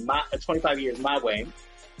 Years My Way,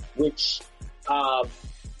 which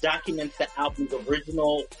documents the album's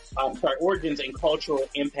origins and cultural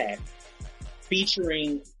impact,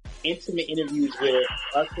 featuring intimate interviews with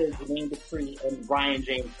Usher, Jermaine Dupri, and Ryan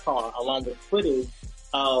James Carr, along with footage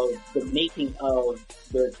of the making of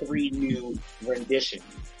the 3 new renditions.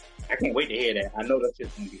 I can't wait to hear that. I know that's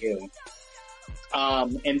just going to be ill.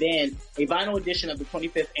 And then a vinyl edition of the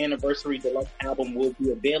 25th anniversary deluxe album will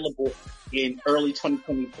be available in early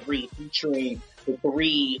 2023, featuring the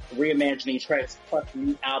 3 reimagining tracks plus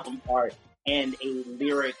new album art and a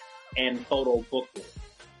lyric and photo booklet.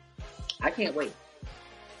 I can't wait.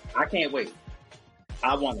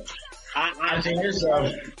 I want it. I think it's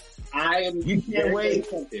you can't wait.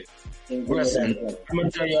 Listen, I'm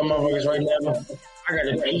gonna tell y'all motherfuckers right now. I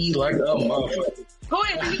gotta pee like a motherfucker. Go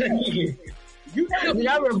ahead.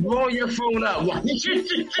 Y'all been blowing your phone up.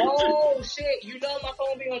 Oh shit! You know my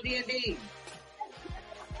phone be on D&D.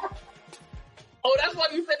 Oh, that's why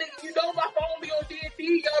you said that. You know my phone be on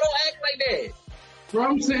D&D. Y'all don't act like that. Bro,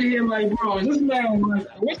 I'm sitting here like, bro, this man, like,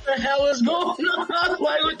 what the hell is going on? Like,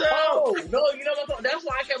 what the hell? Oh, no, you know my phone. That's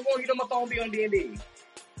why I kept going. You know my phone be on D&D.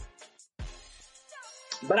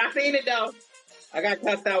 But I seen it though. I got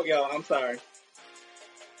cussed out, y'all. I'm sorry.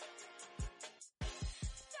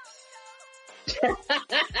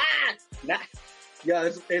 Yeah,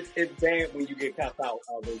 it's bad when you get cussed out.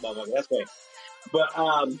 That's great. But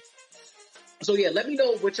so yeah, let me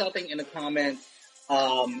know what y'all think in the comments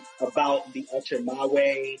about the Usher My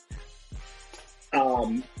Way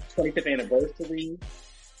 25th anniversary.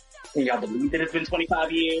 Can y'all believe that it's been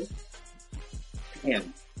 25 years?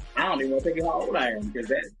 Damn, I don't even want to think of how old I am because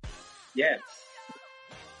that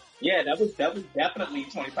was definitely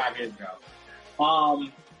 25 years ago.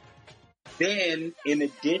 Then in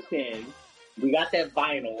addition, we got that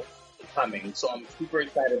vinyl coming, so I'm super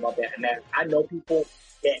excited about that. And that I know people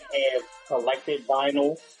that have collected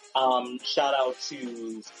vinyl. Shout out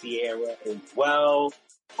to Sierra as well.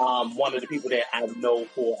 One of the people that I know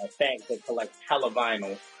for a fact that collects hella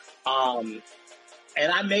vinyl.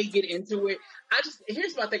 And I may get into it.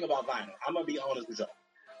 Here's my thing about vinyl. I'm gonna be honest with y'all.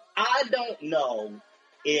 I don't know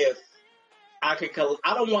if I could.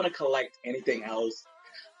 I don't want to collect anything else.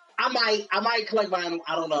 I might collect vinyl.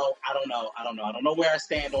 I don't know. I don't know where I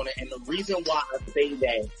stand on it. And the reason why I say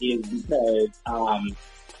that is because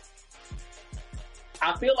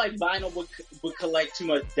I feel like vinyl would collect too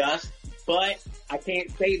much dust, but I can't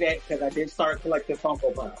say that because I did start collecting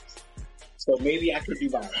Funko Pops. So maybe I could do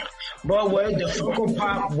vinyl. But what the Funko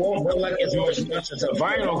Pop won't collect as much dust as a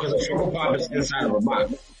vinyl because the Funko Pop is inside of a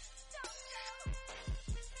box.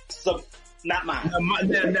 So, not mine. My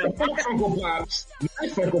Funko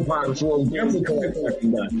Pops will definitely collect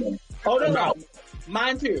collecting dust. Oh, no.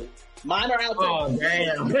 Mine too. Mine are out there. Oh,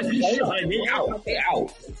 damn. They're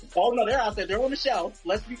out. Oh, no, they're out there. They're on the shelf.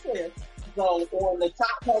 Let's be clear. So, on the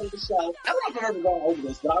top part of the shelf, I don't know if I've ever gone over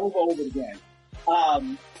this, but I will go over it again.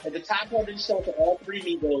 At the top part of the shelf are all three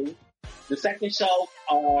Migos. The second shelf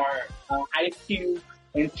are Ice Cube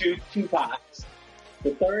and two Tupacs.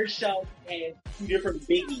 The third shelf has two different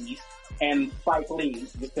Biggies and Spike Lee,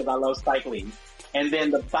 just because I love Spike Lee. And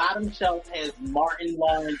then the bottom shelf has Martin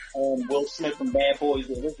Lawrence and Will Smith from Bad Boys,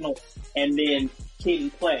 the original, and then Kid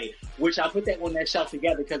and Play, which I put that on that shelf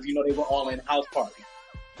together because, you know, they were all in house parties,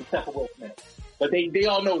 except for Will Smith. But they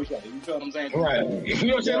all know each other, you feel what I'm saying? Right. You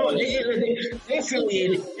know what I'm saying? They're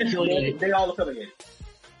affiliated. They all affiliated.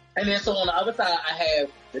 And then so on the other side, I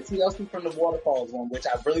have the TLC from the Waterfalls one, which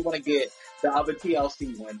I really want to get the other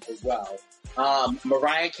TLC one as well.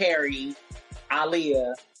 Mariah Carey,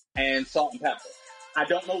 Aaliyah, and Salt and Pepper. I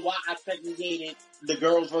don't know why I segregated the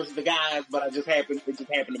girls versus the guys, but it just happened to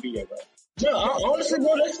be there, bro. Yeah, honestly,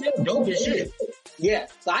 bro, that's still dope as shit. Yeah,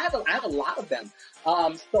 so I have a lot of them.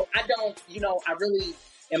 So I don't, I really,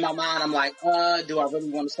 in my mind, I'm like, do I really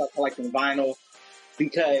want to start collecting vinyl?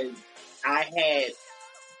 Because I had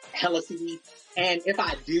hella CDs, and if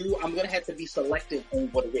I do, I'm gonna have to be selective on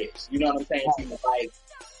what it is. You know what I'm saying? So, like,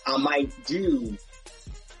 I might do.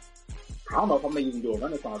 I don't know if I'm gonna even do a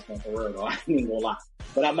Renaissance one for real though. I ain't even gonna lie.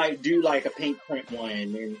 But I might do like a pink print one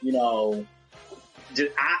and,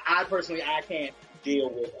 just, I personally, I can't deal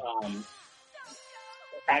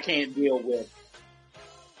with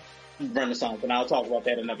Renaissance, and I'll talk about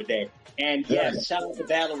that another day. And yes, shout out to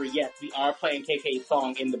Valerie. Yes, we are playing KK's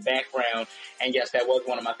song in the background. And yes, that was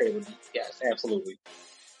one of my favorite beats. Yes, absolutely.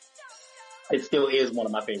 It still is one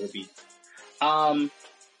of my favorite beats.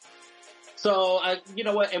 So, you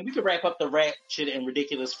know what? And we could wrap up the ratchet and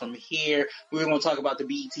ridiculous from here. We were going to talk about the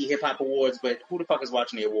BET Hip Hop Awards, but who the fuck is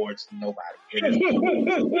watching the awards? Nobody.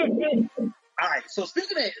 All right. So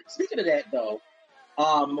speaking of that, though,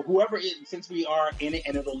 whoever is, since we are in it,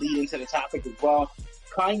 and it'll lead into the topic as well,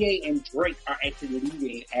 Kanye and Drake are actually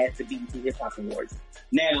leading at the BET Hip Hop Awards.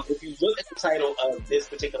 Now, if you look at the title of this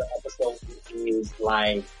particular episode, it is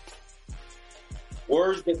like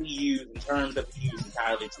words that we use and terms that we use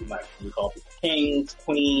entirely too much. We call people kings,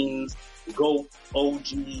 queens, GOAT,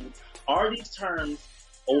 OG. Are these terms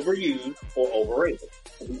overused or overrated?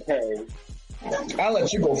 Because I'll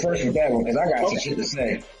let you go first with that one because I got some shit to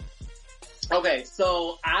say. Okay,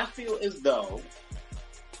 so I feel as though,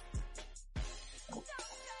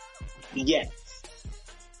 yes,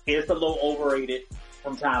 it's a little overrated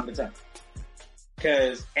from time to time.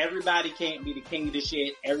 Because everybody can't be the king of the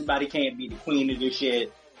shit. Everybody can't be the queen of the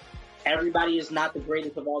shit. Everybody is not the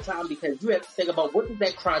greatest of all time, because you have to think about what does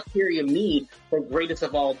that criteria mean for greatest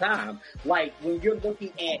of all time. Like when you look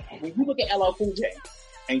at LL Cool J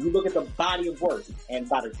and you look at the body of work, and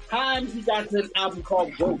by the time he got to an album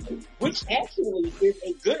called GOAT, which actually is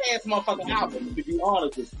a good ass motherfucking album, to be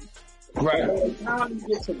honest with you. Right. By the time you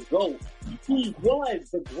get to GOAT, he was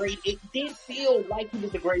the great. It did feel like he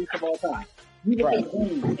was the greatest of all time. He was the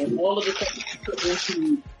greatest, and all of the stuff he put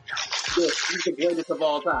into this, he's the greatest of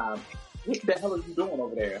all time. What the hell are you doing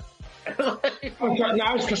over there?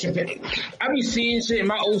 I was pushing it. I be seeing shit and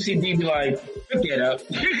my OCD be like, pick that up.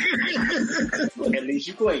 At least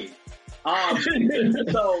you clean.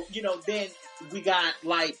 So, then we got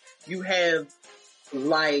you have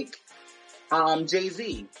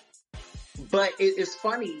Jay-Z. But it's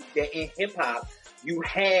funny that in hip hop, you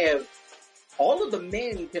have all of the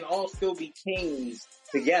men can all still be kings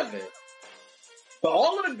together. But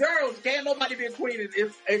all of the girls, can't nobody be a queen.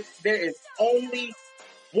 There is only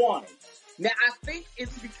one. Now, I think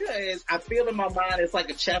it's because I feel in my mind it's like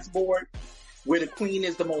a chessboard where the queen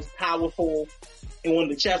is the most powerful on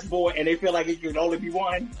the chessboard and they feel like it can only be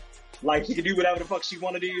one. Like she can do whatever the fuck she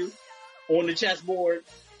want to do on the chessboard.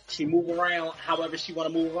 She move around however she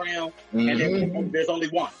want to move around. Mm-hmm. And then there's only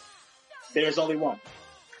one. There's only one.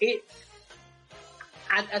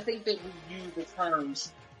 I think that we use the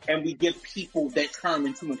terms and we give people that term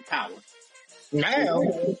in too much power. Now,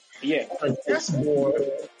 yeah, a chessboard,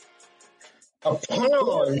 a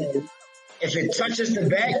pawn, if it touches the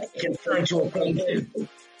back, it can turn to a queen.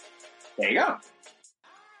 There you go.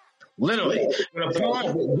 Literally,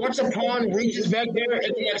 once a pawn reaches back there,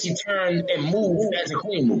 it can actually turn and move as a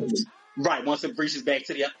queen moves. Right, once it reaches back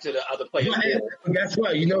to the other players. But that's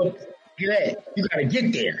what you gotta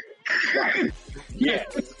get there. Right. Yeah,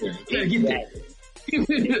 you gotta get there.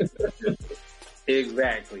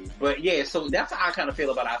 Exactly. But yeah, so that's how I kind of feel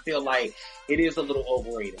about it. I feel like it is a little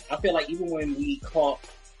overrated. I feel like even when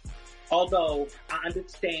although I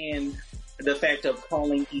understand the fact of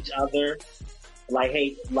calling each other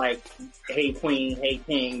hey queen, hey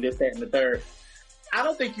king, this, that, and the third. I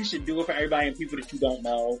don't think you should do it for everybody and people that you don't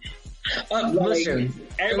know. Listen,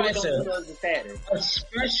 everybody don't know the status.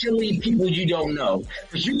 Especially people you don't know.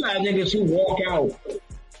 Because you got niggas who walk out,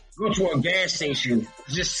 go to a gas station,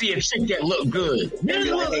 just see a chick that look good. They're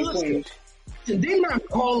not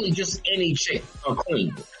calling just any chick a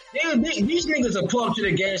queen. These niggas will pull up to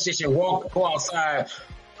the gas station, go outside.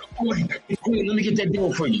 Queen, let me get that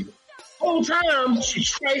deal for you. Whole time,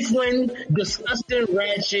 she's trifling, disgusting,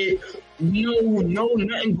 ratchet,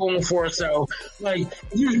 nothing going for herself. You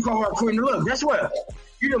just call her a queen. Look, guess what?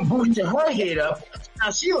 You done boosted her head up.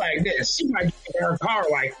 Now she like this. She might get in her car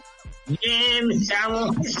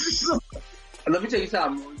Let me tell you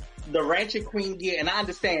something. The ratchet queen gear, and I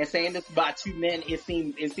understand saying this about two men, it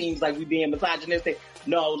seems like we being misogynistic.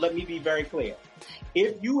 No, let me be very clear.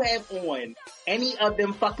 If you have on any of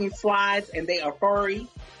them fucking slides and they are furry,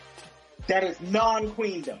 that is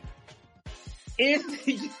non-queendom. I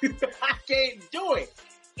can't do it.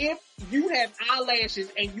 If you have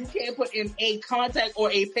eyelashes and you can't put in a contact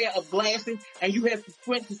or a pair of glasses and you have to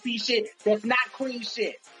squint to see shit, that's not queen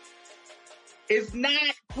shit. It's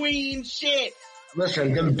not queen shit.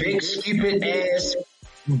 Listen, them big stupid ass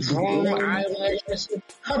broom eyelashes,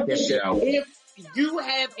 cut that shit out. If you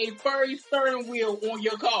have a furry steering wheel on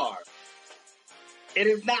your car, it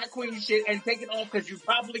is not queen shit, and take it off because you're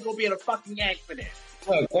probably gonna be in a fucking accident.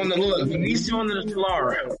 Look, the Nissan on the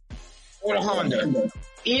Solara or the Honda.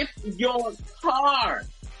 If your car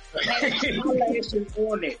has eyelashes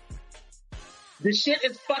on it, the shit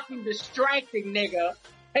is fucking distracting, nigga.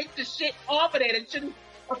 Take the shit off of that. It shouldn't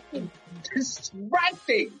fucking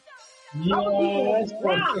distracting. No, that's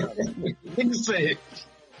it.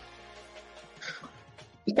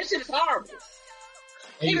 That shit is horrible.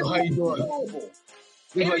 Hey, how you doing? Horrible.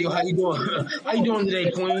 Yo, how you doing? How you doing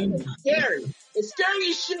today, Queen? It's scary. It's scary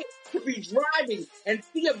as shit to be driving and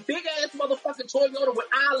see a big ass motherfucking Toyota with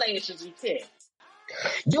eyelashes and shit.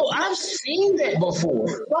 Yo, I've seen that before.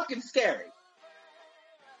 It's fucking scary.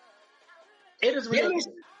 It is real.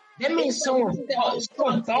 That means someone thought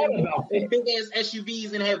about that. Big ass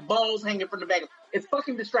SUVs and have balls hanging from the back. It's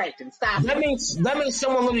fucking distracting. Stop. That means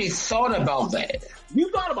someone literally thought about that.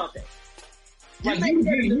 You thought about that. You're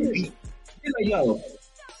like, yo,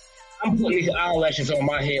 I'm putting these eyelashes on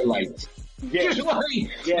my head yeah.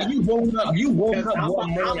 You woke up one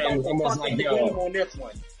morning and was like, yo. On this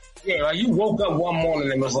one. Yeah, you woke up one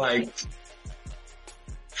morning and was like,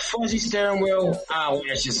 fuzzy steering wheel,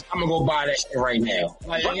 eyelashes. I'm gonna go buy that shit right now.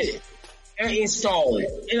 And install it.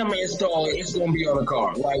 And I'm gonna install it. It's gonna be on the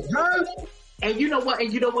car. Huh? And you know what?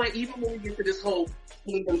 Even when we get to this whole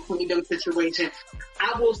queendom situation,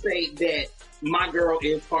 I will say that my girl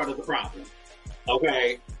is part of the problem.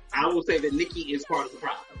 Okay? I will say that Nikki is part of the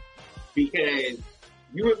problem. Because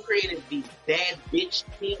you have created the bad bitch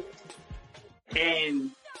kit,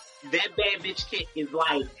 and that bad bitch kit is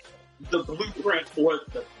the blueprint or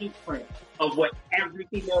the blueprint of what every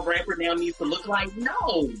female rapper now needs to look like?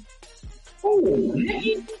 No. Ooh,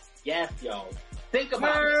 Nicki? Yes, yo. Think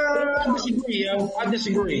about it. I disagree, yo. I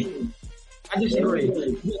disagree. At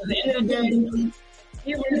the end of the day,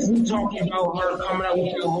 even if we talking about her coming out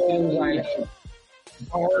with the whole like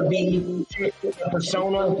Barbie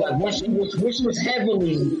persona, like when she was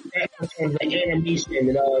heavily on the animation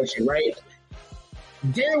and all that shit, right?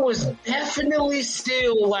 There was definitely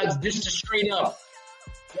still like just a straight up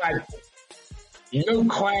like no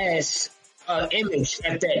class image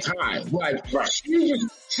at that time. Like Right.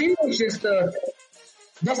 she was just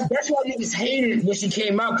that's why niggas hated when she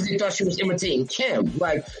came out because they thought she was imitating Kim.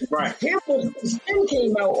 Like, Right. Kim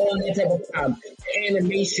came out on that type of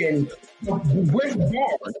animation with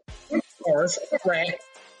bars. With bars, correct.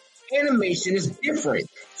 Animation is different.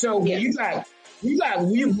 So when we got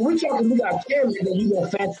Kim, and then you go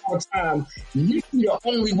fast forward time. Nicki the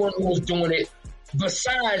only one who was doing it.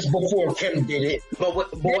 Besides, before Kim did it. But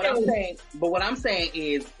what I'm saying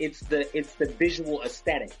is it's the visual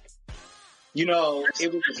aesthetic. You know, I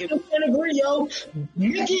can't agree, yo.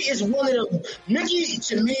 Nicki is one of the. Nicki,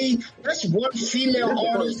 to me, that's one female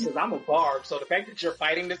artist. Because I'm a barb, so the fact that you're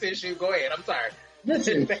fighting this issue, go ahead. I'm sorry.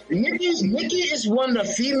 Listen, Nicki is one of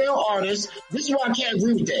the female artists. This is why I can't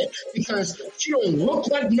agree with that because she don't look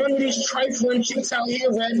like none of these trifling chicks out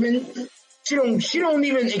here rapping. She don't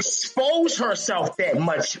even expose herself that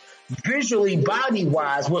much visually, body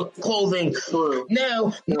wise, with clothing.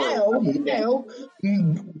 Now.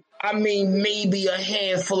 I mean, maybe a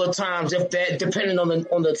handful of times, if that, depending on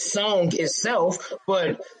the song itself.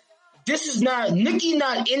 But this is not Nicki.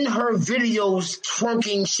 Not in her videos,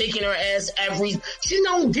 twerking, shaking her ass. She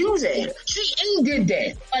don't do that. She ain't did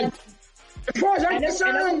that. Like, as far as I'm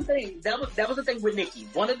concerned, that was the thing with Nicki.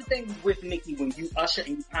 One of the things with Nicki when you ushered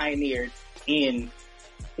and you pioneered in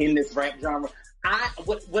this rap genre.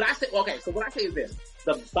 What I say is this: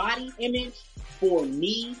 the body image for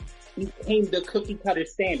me became the cookie cutter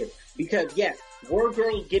standard. Because yes, were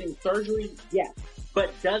girls getting surgery? Yes.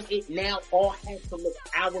 But does it now all have to look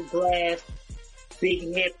hourglass, big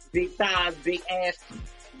hips, big thighs, big ass?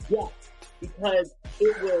 Yes. Because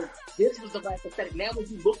this was the right aesthetic. Now when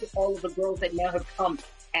you look at all of the girls that now have come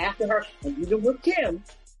after her, and even with Kim,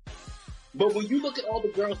 but when you look at all the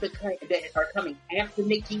girls that are coming after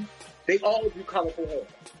Nicki, they all do colorful hair.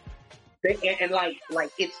 And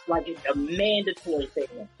it's a mandatory thing.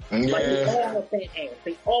 Yeah. Like they all have fat ass.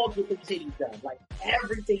 They all get their titties done. Like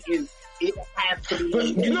everything it has to be. But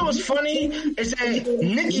you know what's funny is that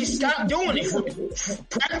Nicki stopped doing it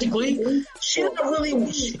practically. She don't really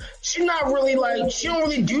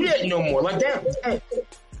do that no more. Like that.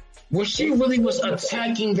 When she really was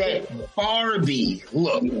attacking that Barbie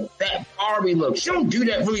look, she don't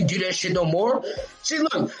really do that shit no more. She'll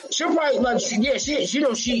probably she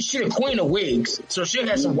the queen of wigs, so she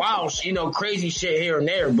has some wild, crazy shit here and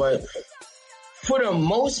there, but for the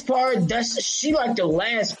most part, she like the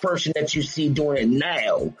last person that you see doing it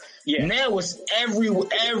now. Yeah. Now it's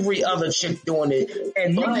every other chick doing it,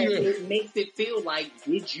 and it makes it feel like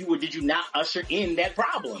did you or did you not usher in that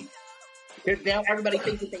problem? Because now everybody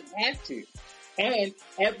thinks that they have to. And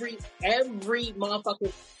every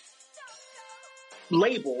motherfucker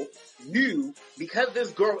label knew because this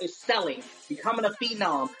girl is selling, becoming a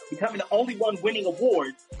phenom, becoming the only one winning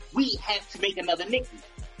awards, we have to make another Nicki.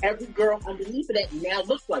 Every girl underneath of that now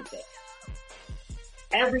looks like that.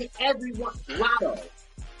 Everyone, Lotto.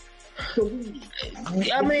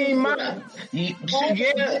 I mean,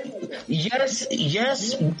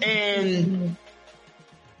 yes, and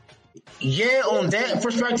yeah, on that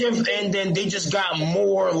perspective, and then they just got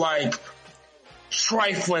more like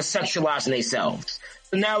trifling, sexualizing themselves.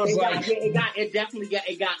 So now it's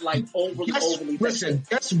it got like overly. Listen,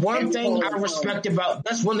 that's one thing I respect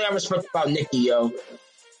about Nicki, yo.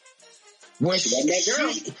 When she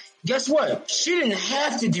guess what? She didn't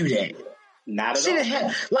have to do that. Not at all. She didn't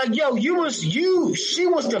have, like, yo, she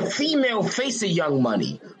was the female face of Young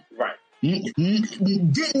Money. Right.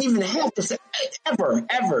 Didn't even have to say ever.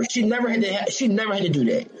 She never had to do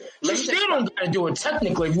that. She still don't gotta do it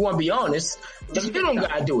technically, if you want to be honest. She still don't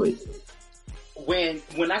gotta do it. When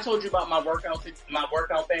I told you about my workout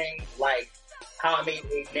thing, like how I made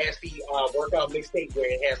a nasty workout mixtape where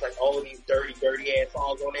it has like all of these dirty ass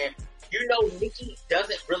songs on there. You know, Nicki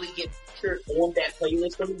doesn't really get featured on that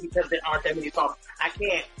playlist for me because there aren't that many songs. I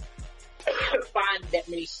can't find that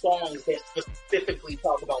many songs that specifically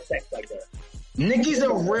talk about sex like that. Nicki's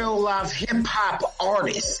a real life hip hop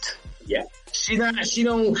artist. Yeah. She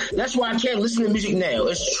don't, that's why I can't listen to music now.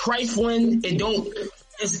 It's trifling.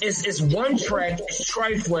 it's one track, it's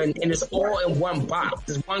trifling, and it's all in one box.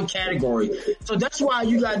 It's one category. So that's why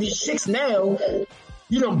you got these chicks now.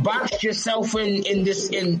 You done boxed yourself in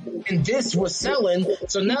this was selling.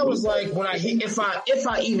 So now it's like when if I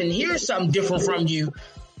even hear something different from you,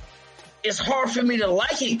 it's hard for me to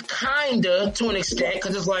like it, kinda to an extent,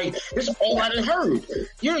 because it's like it's all I done heard.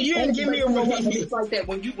 You didn't give me a review. It's like that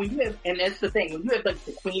when you have, and that's the thing, when you have like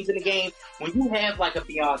the queens in the game, when you have like a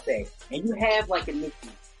Beyonce and you have like a Nicki,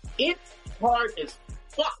 it's hard as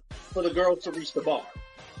fuck for the girls to reach the bar.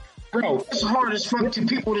 Bro, it's hard as fuck to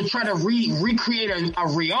people to try to recreate a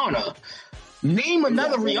Rihanna. Name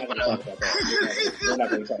another Rihanna.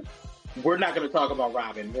 We're not going to talk about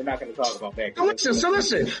Robin. We're not going to talk about that. So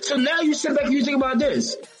listen. So now you sit back and you think about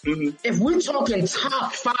this. Mm-hmm. If we're talking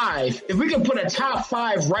top 5, if we can put a top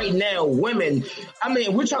 5 right now, women, I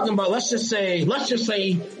mean, we're talking about, let's just say, we'll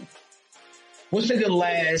say the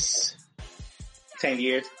last 10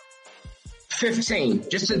 years. 15,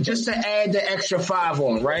 just to add the extra 5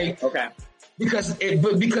 on, right? Okay. Because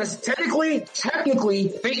technically,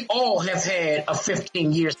 they all have had a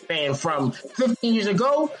 15-year span from 15 years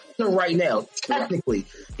ago to right now. Technically,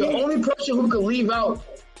 the only person who could leave out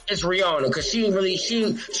is Rihanna, because she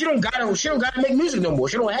don't gotta make music no more.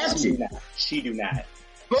 She don't have to. She do not.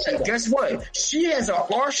 But guess what? She has an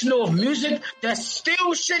arsenal of music that's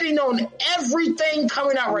still shitting on everything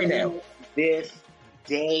coming out right now. This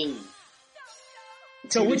day.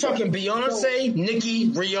 So we're talking Beyonce, Nicki,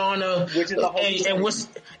 Rihanna, which is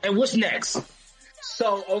and what's next?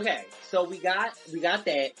 So okay, so we got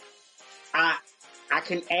that. I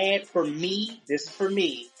can add for me. This is for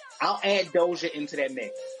me. I'll add Doja into that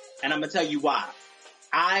mix, and I'm gonna tell you why.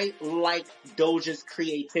 I like Doja's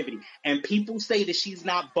creativity, and people say that she's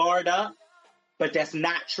not barred up, but that's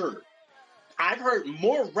not true. I've heard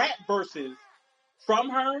more rap verses from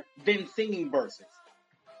her than singing verses.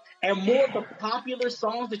 And more of the popular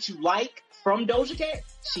songs that you like from Doja Cat,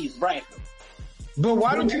 she's rapping. But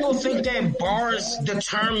why do people think that bars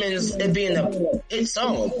determines it being a hit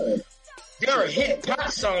song? There are hit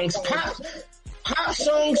pop songs. Pop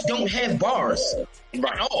songs don't have bars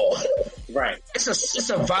at all. Right. It's a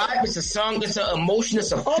vibe. It's a song. It's an emotion.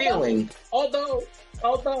 It's a feeling. Although,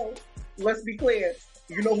 let's be clear.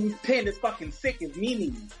 You know whose pen is fucking sick is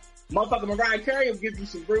Mimi. Motherfucker Mariah Carey will give you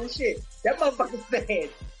some real shit. That motherfucker said,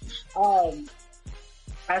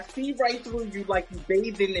 I see right through you like you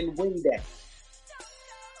bathing in Windex.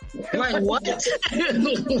 Like what? I said, wait a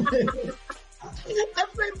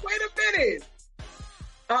minute.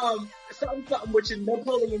 Something which is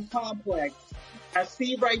Napoleon Complex. I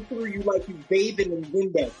see right through you like you bathing in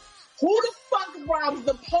Windex. Who the fuck robs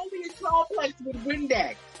Napoleon Complex with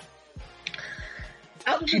Windex?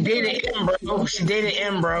 She dated him, bro. She dated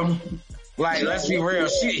him, bro. Like, let's be real.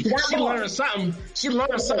 She learned something. She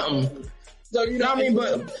learned something. So you know what I mean?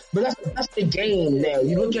 But that's the game now.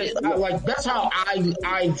 You look at like that's how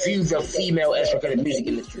I view the female aspect of the music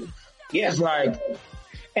industry. Yeah, it's like,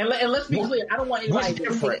 and let's be clear. I don't want anybody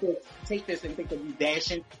to take this and think of you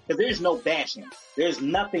bashing, because there's no bashing. There's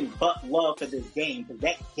nothing but love for this game. Because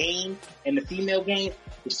that game and the female game,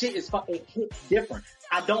 the shit is fucking, it hits different.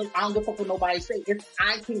 I don't give a fuck what nobody say. If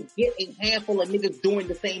I can get a handful of niggas doing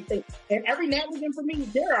the same thing, and every now and again for me,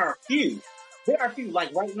 there are a few.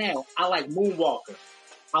 Like right now, I like Moonwalker.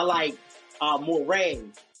 I like Moray.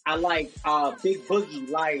 I like Big Boogie.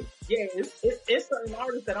 Like, yeah, it's certain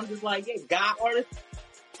artists that I'm just like, yeah, God artists.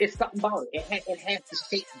 It's something about it. It has to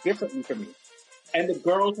shape differently for me. And the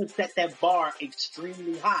girls have set that bar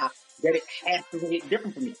extremely high that it has to hit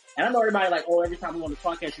different for me. And I know everybody like, oh, every time we on the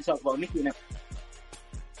podcast, you talk about Nicki and them.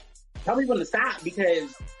 Tell me when to stop,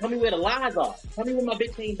 because tell me where the lies are. Tell me when my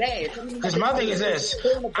bitch ain't bad. Because my thing is this.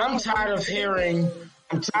 I'm tired of hearing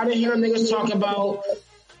niggas talk about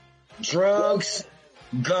drugs,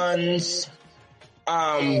 guns,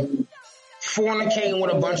 fornicating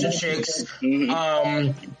with a bunch of chicks,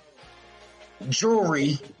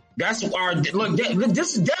 jewelry. That's our look.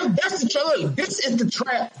 This is the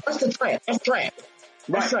trap. That's the trap. That's trap.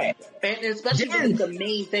 Right. Trap. And especially when it's the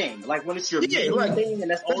main thing, like when it's your main thing, and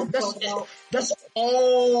that's all about. That's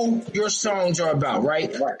all your songs are about,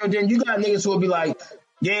 right? So then you got niggas who will be like,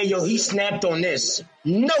 yeah, yo, he snapped on this.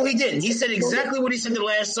 No, he didn't. He said exactly what he said the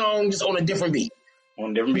last song, just on a different beat.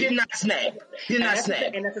 He did not snap. And that's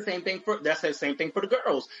the same thing for the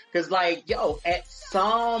girls. Because like, yo, at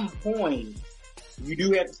some point, you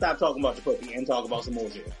do have to stop talking about your pussy and talk about some more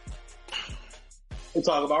shit. And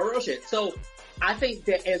talk about real shit. So I think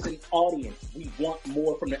that as an audience, we want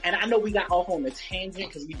more from them. And I know we got off on a tangent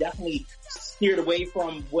because we definitely steered away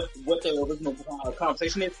from what the original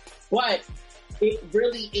conversation is. But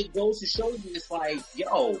it goes to show you, it's like,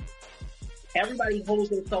 yo, everybody holds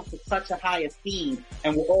themselves to such a high esteem,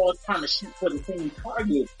 and we're all trying to shoot for the same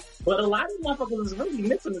target. But a lot of motherfuckers is really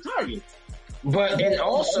missing the target. But, and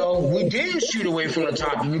also, we didn't shoot away from the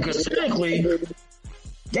target because technically,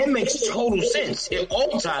 that makes total sense. It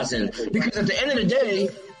all ties in. Because at the end of the day,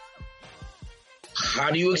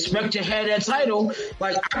 how do you expect to have that title?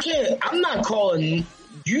 Like, I'm not calling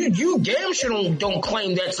you damn sure don't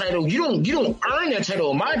claim that title. You don't earn that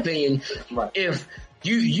title, in my opinion. Right. If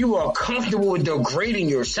you are comfortable with degrading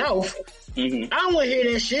yourself, I don't want to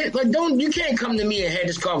hear that shit. Like, you can't come to me and have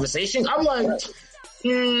this conversation. I'm like,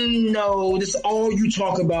 no, this is all you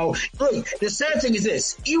talk about. Look, the sad thing is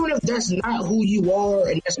this: even if that's not who you are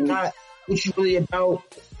and that's not what you're really about,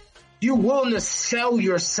 you're willing to sell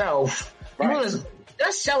yourself. Right.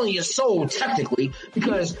 That's selling your soul, technically,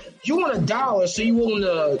 because you want $1, so you're willing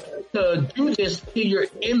to do this to your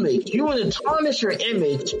image. You want to tarnish your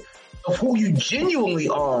image of who you genuinely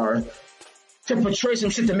are to portray some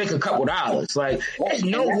shit to make a couple dollars. Like, there's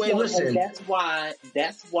no way. Listen, that's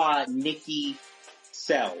why Nicki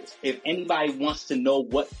sells. If anybody wants to know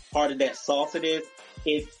what part of that sauce it is,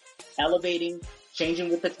 it's elevating, changing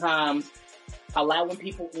with the times, allowing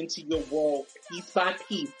people into your world piece by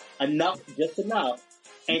piece, just enough.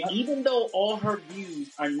 And even though all her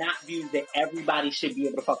views are not views that everybody should be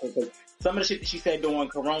able to fuck with, because some of the shit that she said during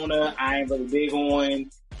Corona, I ain't really big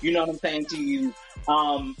on. You know what I'm saying to you?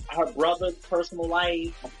 Her brother's personal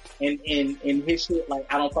life and his shit, like,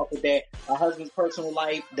 I don't fuck with that. Her husband's personal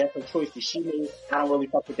life, that's a choice that she made. I don't really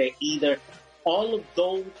fuck with that either. All of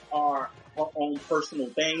those are her own personal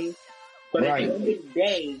things. But at the end of the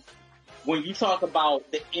day, when you talk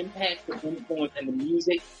about the impact, the influence, and the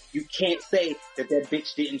music, you can't say that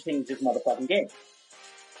bitch didn't change this motherfucking game.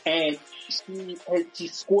 And she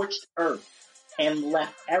scorched earth and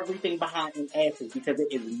left everything behind in ashes, because there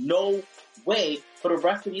is no way for the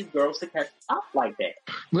rest of these girls to catch up like that.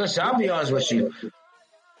 Listen, I'll be honest with you.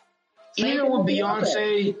 Even with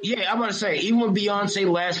Beyonce, I'm about to say, even with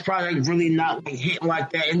Beyonce last project really not hitting like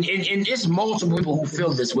that, and it's multiple people who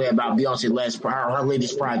feel this way about Beyonce her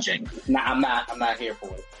latest project. Nah, I'm not here for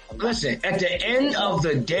it. Listen, at the end of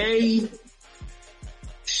the day,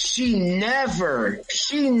 she never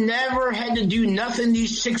had to do nothing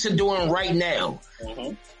these chicks are doing right now.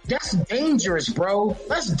 Mm-hmm. That's dangerous, bro.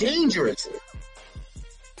 That's dangerous.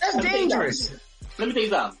 Let me tell you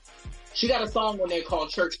something. She got a song on there called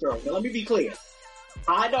Church Girl. Now, let me be clear.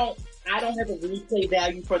 I don't have a replay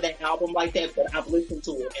value for that album like that, but I've listened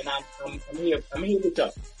to it, and I'm here with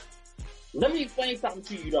you. Let me explain something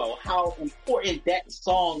to you, though, how important that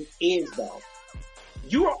song is, though.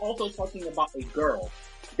 You are also talking about a girl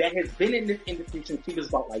that has been in this industry since she was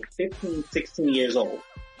about like 15, 16 years old,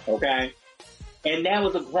 okay? And that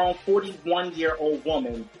was a grown 41-year-old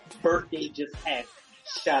woman, birthday just passed.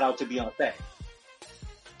 Shout out to Beyonce.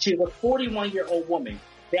 She was a 41-year-old woman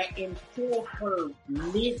that until her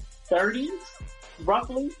mid-30s,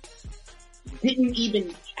 roughly, didn't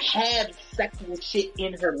even have sexual shit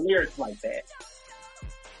in her lyrics like that.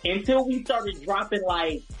 Until we started dropping,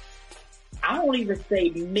 like, I don't even say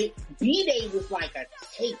B-Day was like a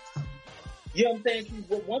taste. You know what I'm saying?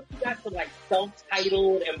 Once we got to like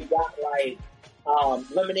self-titled and we got like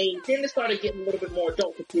Lemonade, then it started getting a little bit more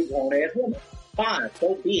adult for she was a grown-ass woman. Fine,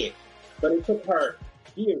 so be it. But it took her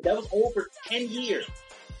years. That was over 10 years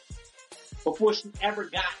before she ever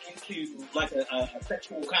got into like a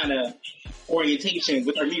sexual kind of orientation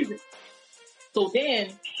with her music. So then,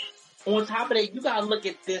 on top of that, you gotta look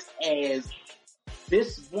at this as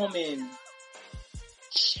this woman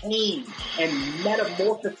changed and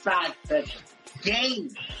metamorphosized the game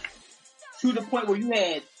to the point where you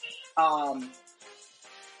had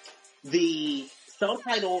the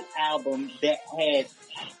self-titled album that had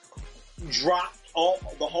dropped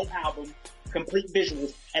the whole album, complete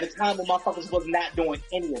visuals, at a time when motherfuckers was not doing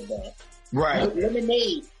any of that. Right.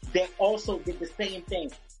 Lemonade that also did the same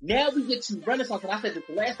thing. Now we get to Renaissance, and I said this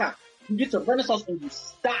the last time, you get to Renaissance and you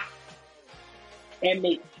stop and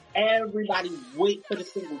make everybody wait for the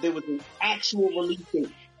single. There was an actual release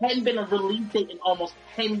date. Hadn't been a release date in almost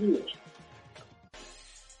 10 years.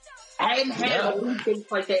 I hadn't had a release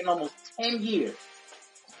date like that in almost 10 years.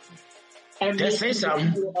 And just say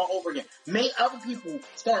something. Do it all over again. Make other people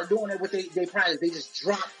start doing it with their projects. They just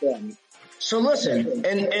drop them. So listen,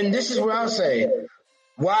 and this is what I'll say.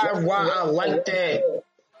 Why I like that.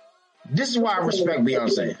 This is why I respect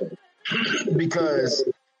Beyonce. Because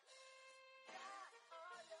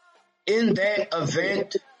in that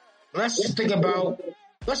event, let's just think about.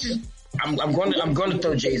 I'm going to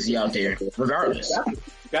throw Jay-Z out there, regardless.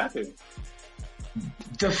 Got to.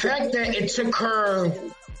 the fact that it took her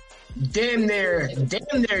damn near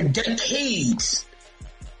decades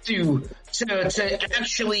to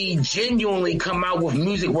actually genuinely come out with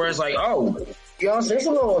music where it's like, oh, you know, it's a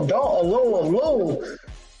little adult, a little.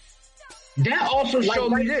 That also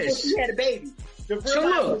showed me this. She had a baby. The real So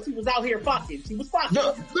look, she was out here fucking. She was fucking.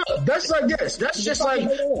 Look, that's like this. That's just like,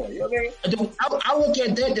 okay? I look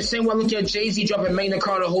at that the same way I look at Jay-Z dropping Magna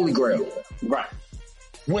Carta Holy Grail. Right.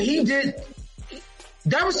 What he did,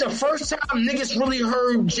 that was the first time niggas really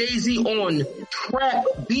heard Jay-Z on trap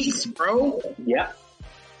beats, bro. Yeah.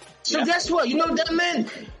 So guess what? You know what that meant?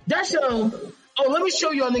 That's let me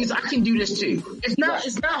show y'all niggas I can do this too. It's not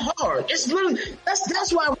hard. It's literally,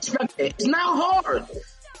 that's why I respect it. It's not hard.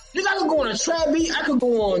 Nigga, I can go on a trap beat, I can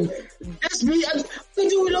go on this beat, we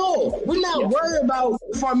do it all. We're not worried about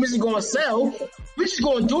if our music gonna sell. We're just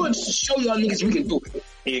gonna do it just to show y'all niggas we can do it.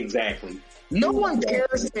 Exactly. No one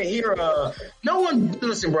cares to hear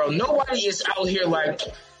listen, bro, nobody is out here like,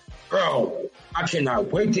 bro, I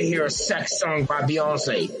cannot wait to hear a sex song by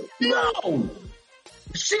Beyonce. No!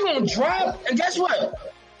 She gonna drop, and guess what?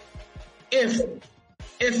 If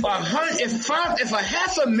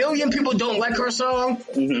 500,000 people don't like her song,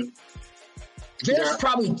 there's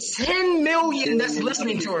probably 10 million that's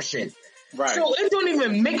listening to her shit. Right. So it don't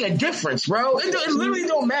even make a difference, bro. It literally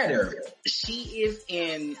don't matter. She is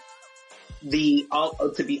in the,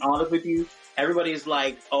 to be honest with you, everybody is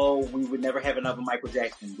like, oh, we would never have another Michael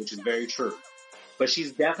Jackson, which is very true. But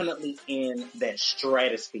she's definitely in that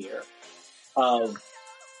stratosphere of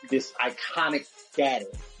this iconic status.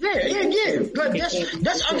 Yeah. Like,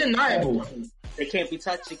 that's undeniable. It can't be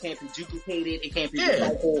touched. It can't be duplicated. It can't be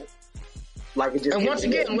recycled. Like it just. And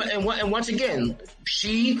once again,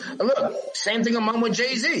 she look. Same thing among with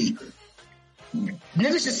Jay-Z.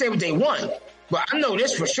 Niggas should say what they want, but I know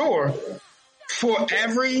this for sure. For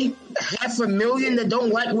every 500,000 that don't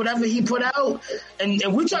like whatever he put out, and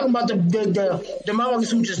we're talking about the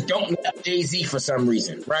motherfuckers who just don't like Jay-Z for some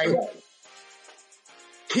reason, right?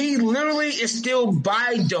 He literally is still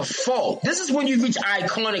by default. This is when you reach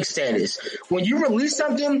iconic status. When you release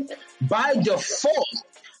something, by default,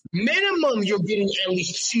 minimum you're getting at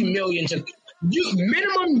least 2 million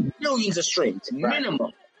minimum millions of streams. Right.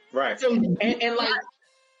 Minimum. Right. So,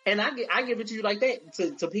 and I give it to you like that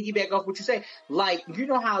to piggyback off what you say. Like, you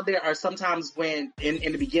know how there are sometimes when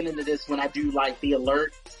in the beginning of this, when I do like the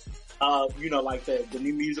alert, like the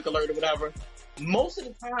new music alert or whatever, most of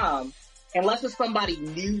the time, unless it's somebody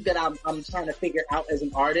new that I'm trying to figure out as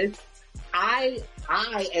an artist, I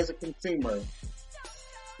as a consumer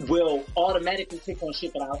will automatically click on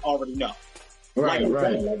shit that I already know. Right. I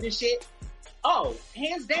love this shit. Oh,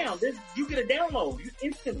 hands down, you get a download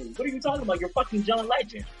instantly. What are you talking about? You're fucking John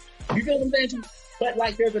Legend. You feel what I'm saying? But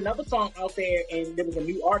like, there's another song out there, and there was a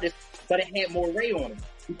new artist, but it had Morray on it.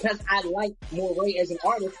 Because I like Morray as an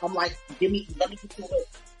artist, I'm like, let me get to it.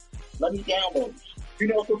 Let me download it. You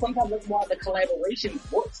know, so sometimes that's why the collaboration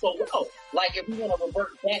works so well. Like, if we want to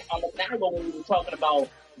revert back on the Nago when we were talking about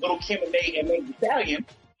Little Kim and May and Meg Thee Stallion,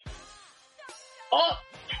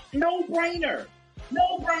 no brainer.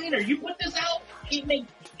 You put this out, it makes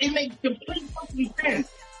complete fucking sense.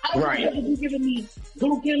 Right. You giving me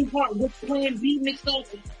Little Kim part with Plan B mixed up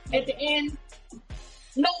at the end?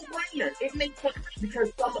 No brainer. It makes sense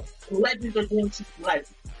because some legends are going to be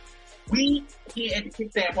legends. We here at the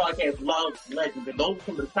Kickstand Podcast love legends, and those are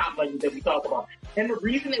some of the top legends that we talk about. And the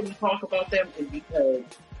reason that we talk about them is because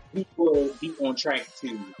we will be on track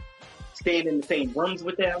to stand in the same rooms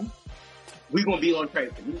with them. We're gonna be on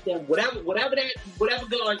track to meet them. Whatever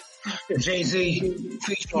God. Jay-Z,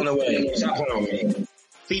 features on the way. Stop playing on me.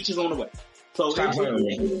 Features on the way. So stop playing on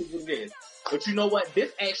me. What it is. But you know what?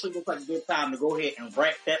 This actually looks like a good time to go ahead and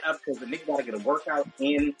wrap that up because the nigga gotta get a workout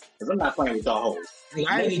in. Because I'm not playing with y'all hoes.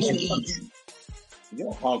 I need to eat.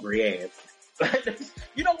 You're hungry ass.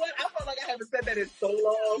 You know what? I felt like I haven't said that in so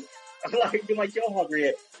long. I'm like you're hungry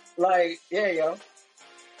ass. Like, yeah, yo.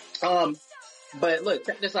 But look,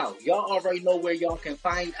 check this out. Y'all already know where y'all can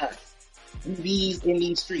find us. In these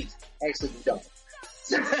streets. Actually, we don't.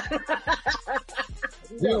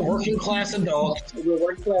 We're working class adults. We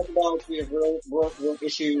have real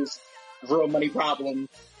issues, real money problems,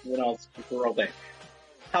 it's a real thing.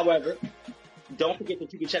 However, don't forget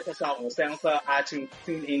that you can check us out on SoundCloud, iTunes,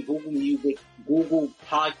 TuneIn, Google Music, Google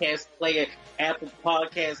Podcast Player, Apple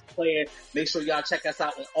Podcast Player. Make sure y'all check us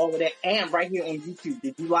out on all of that. And right here on YouTube.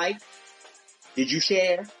 Did you like? Did you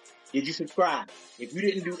share? Did you subscribe? If you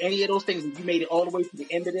didn't do any of those things and you made it all the way to the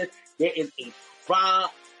end of this, there is a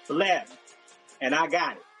problem. And I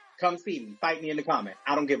got it. Come see me. Fight me in the comment.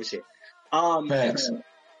 I don't give a shit. Thanks.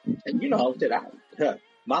 And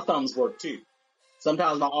my thumbs work too.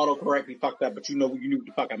 Sometimes my autocorrect be fucked up, but you knew what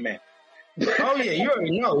the fuck I meant. Oh yeah, you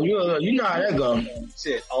already know. You know how that goes.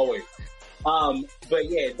 Shit, always. But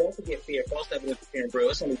yeah, don't forget fear, false evidence, fear and bro.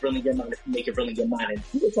 It's only really your mind if you make it really your mind. And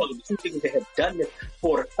we were talking to two things that have done this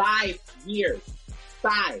for 5 years.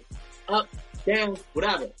 5. Up, down,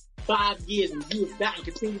 whatever. 5 years, and you have gotten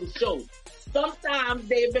continuous shows. Sometimes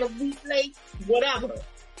they've been a week late, whatever.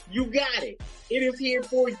 You got it. It is here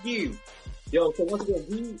for you. Yo, so once again,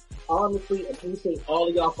 we honestly appreciate all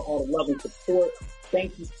of y'all for all the love and support.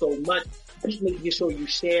 Thank you so much. Please make sure you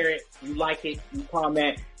share it, you like it, you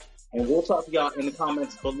comment, and we'll talk to y'all in the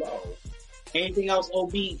comments below. Anything else,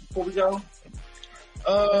 OB, before we go?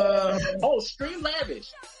 Stream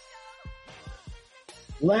Lavish.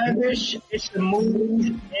 Lavish, it's the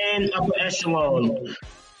move and upper echelon.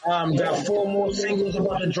 Got 4 more singles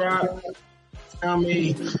about to drop.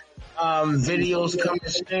 Videos coming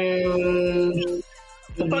soon.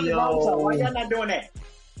 Why y'all not doing that?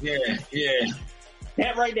 Yeah.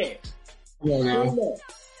 That right there. Come on now.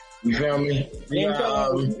 You feel me?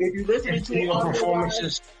 If you listen to studio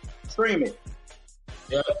performances, stream it.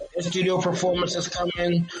 Yeah, studio performances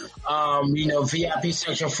coming. VIP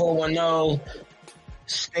section 410.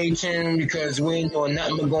 Stay tuned because we ain't doing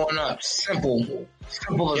nothing but going up. Simple as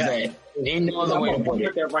that. Ain't no other way to put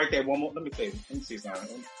it. That right there. One more. Let me see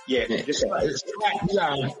something. Yeah. Just that's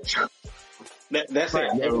it.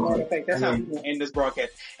 That's how we can end this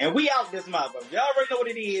broadcast. And we out this month. Y'all already know what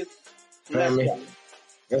it is.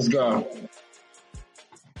 Let's go.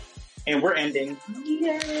 And we're ending.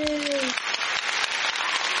 Yay!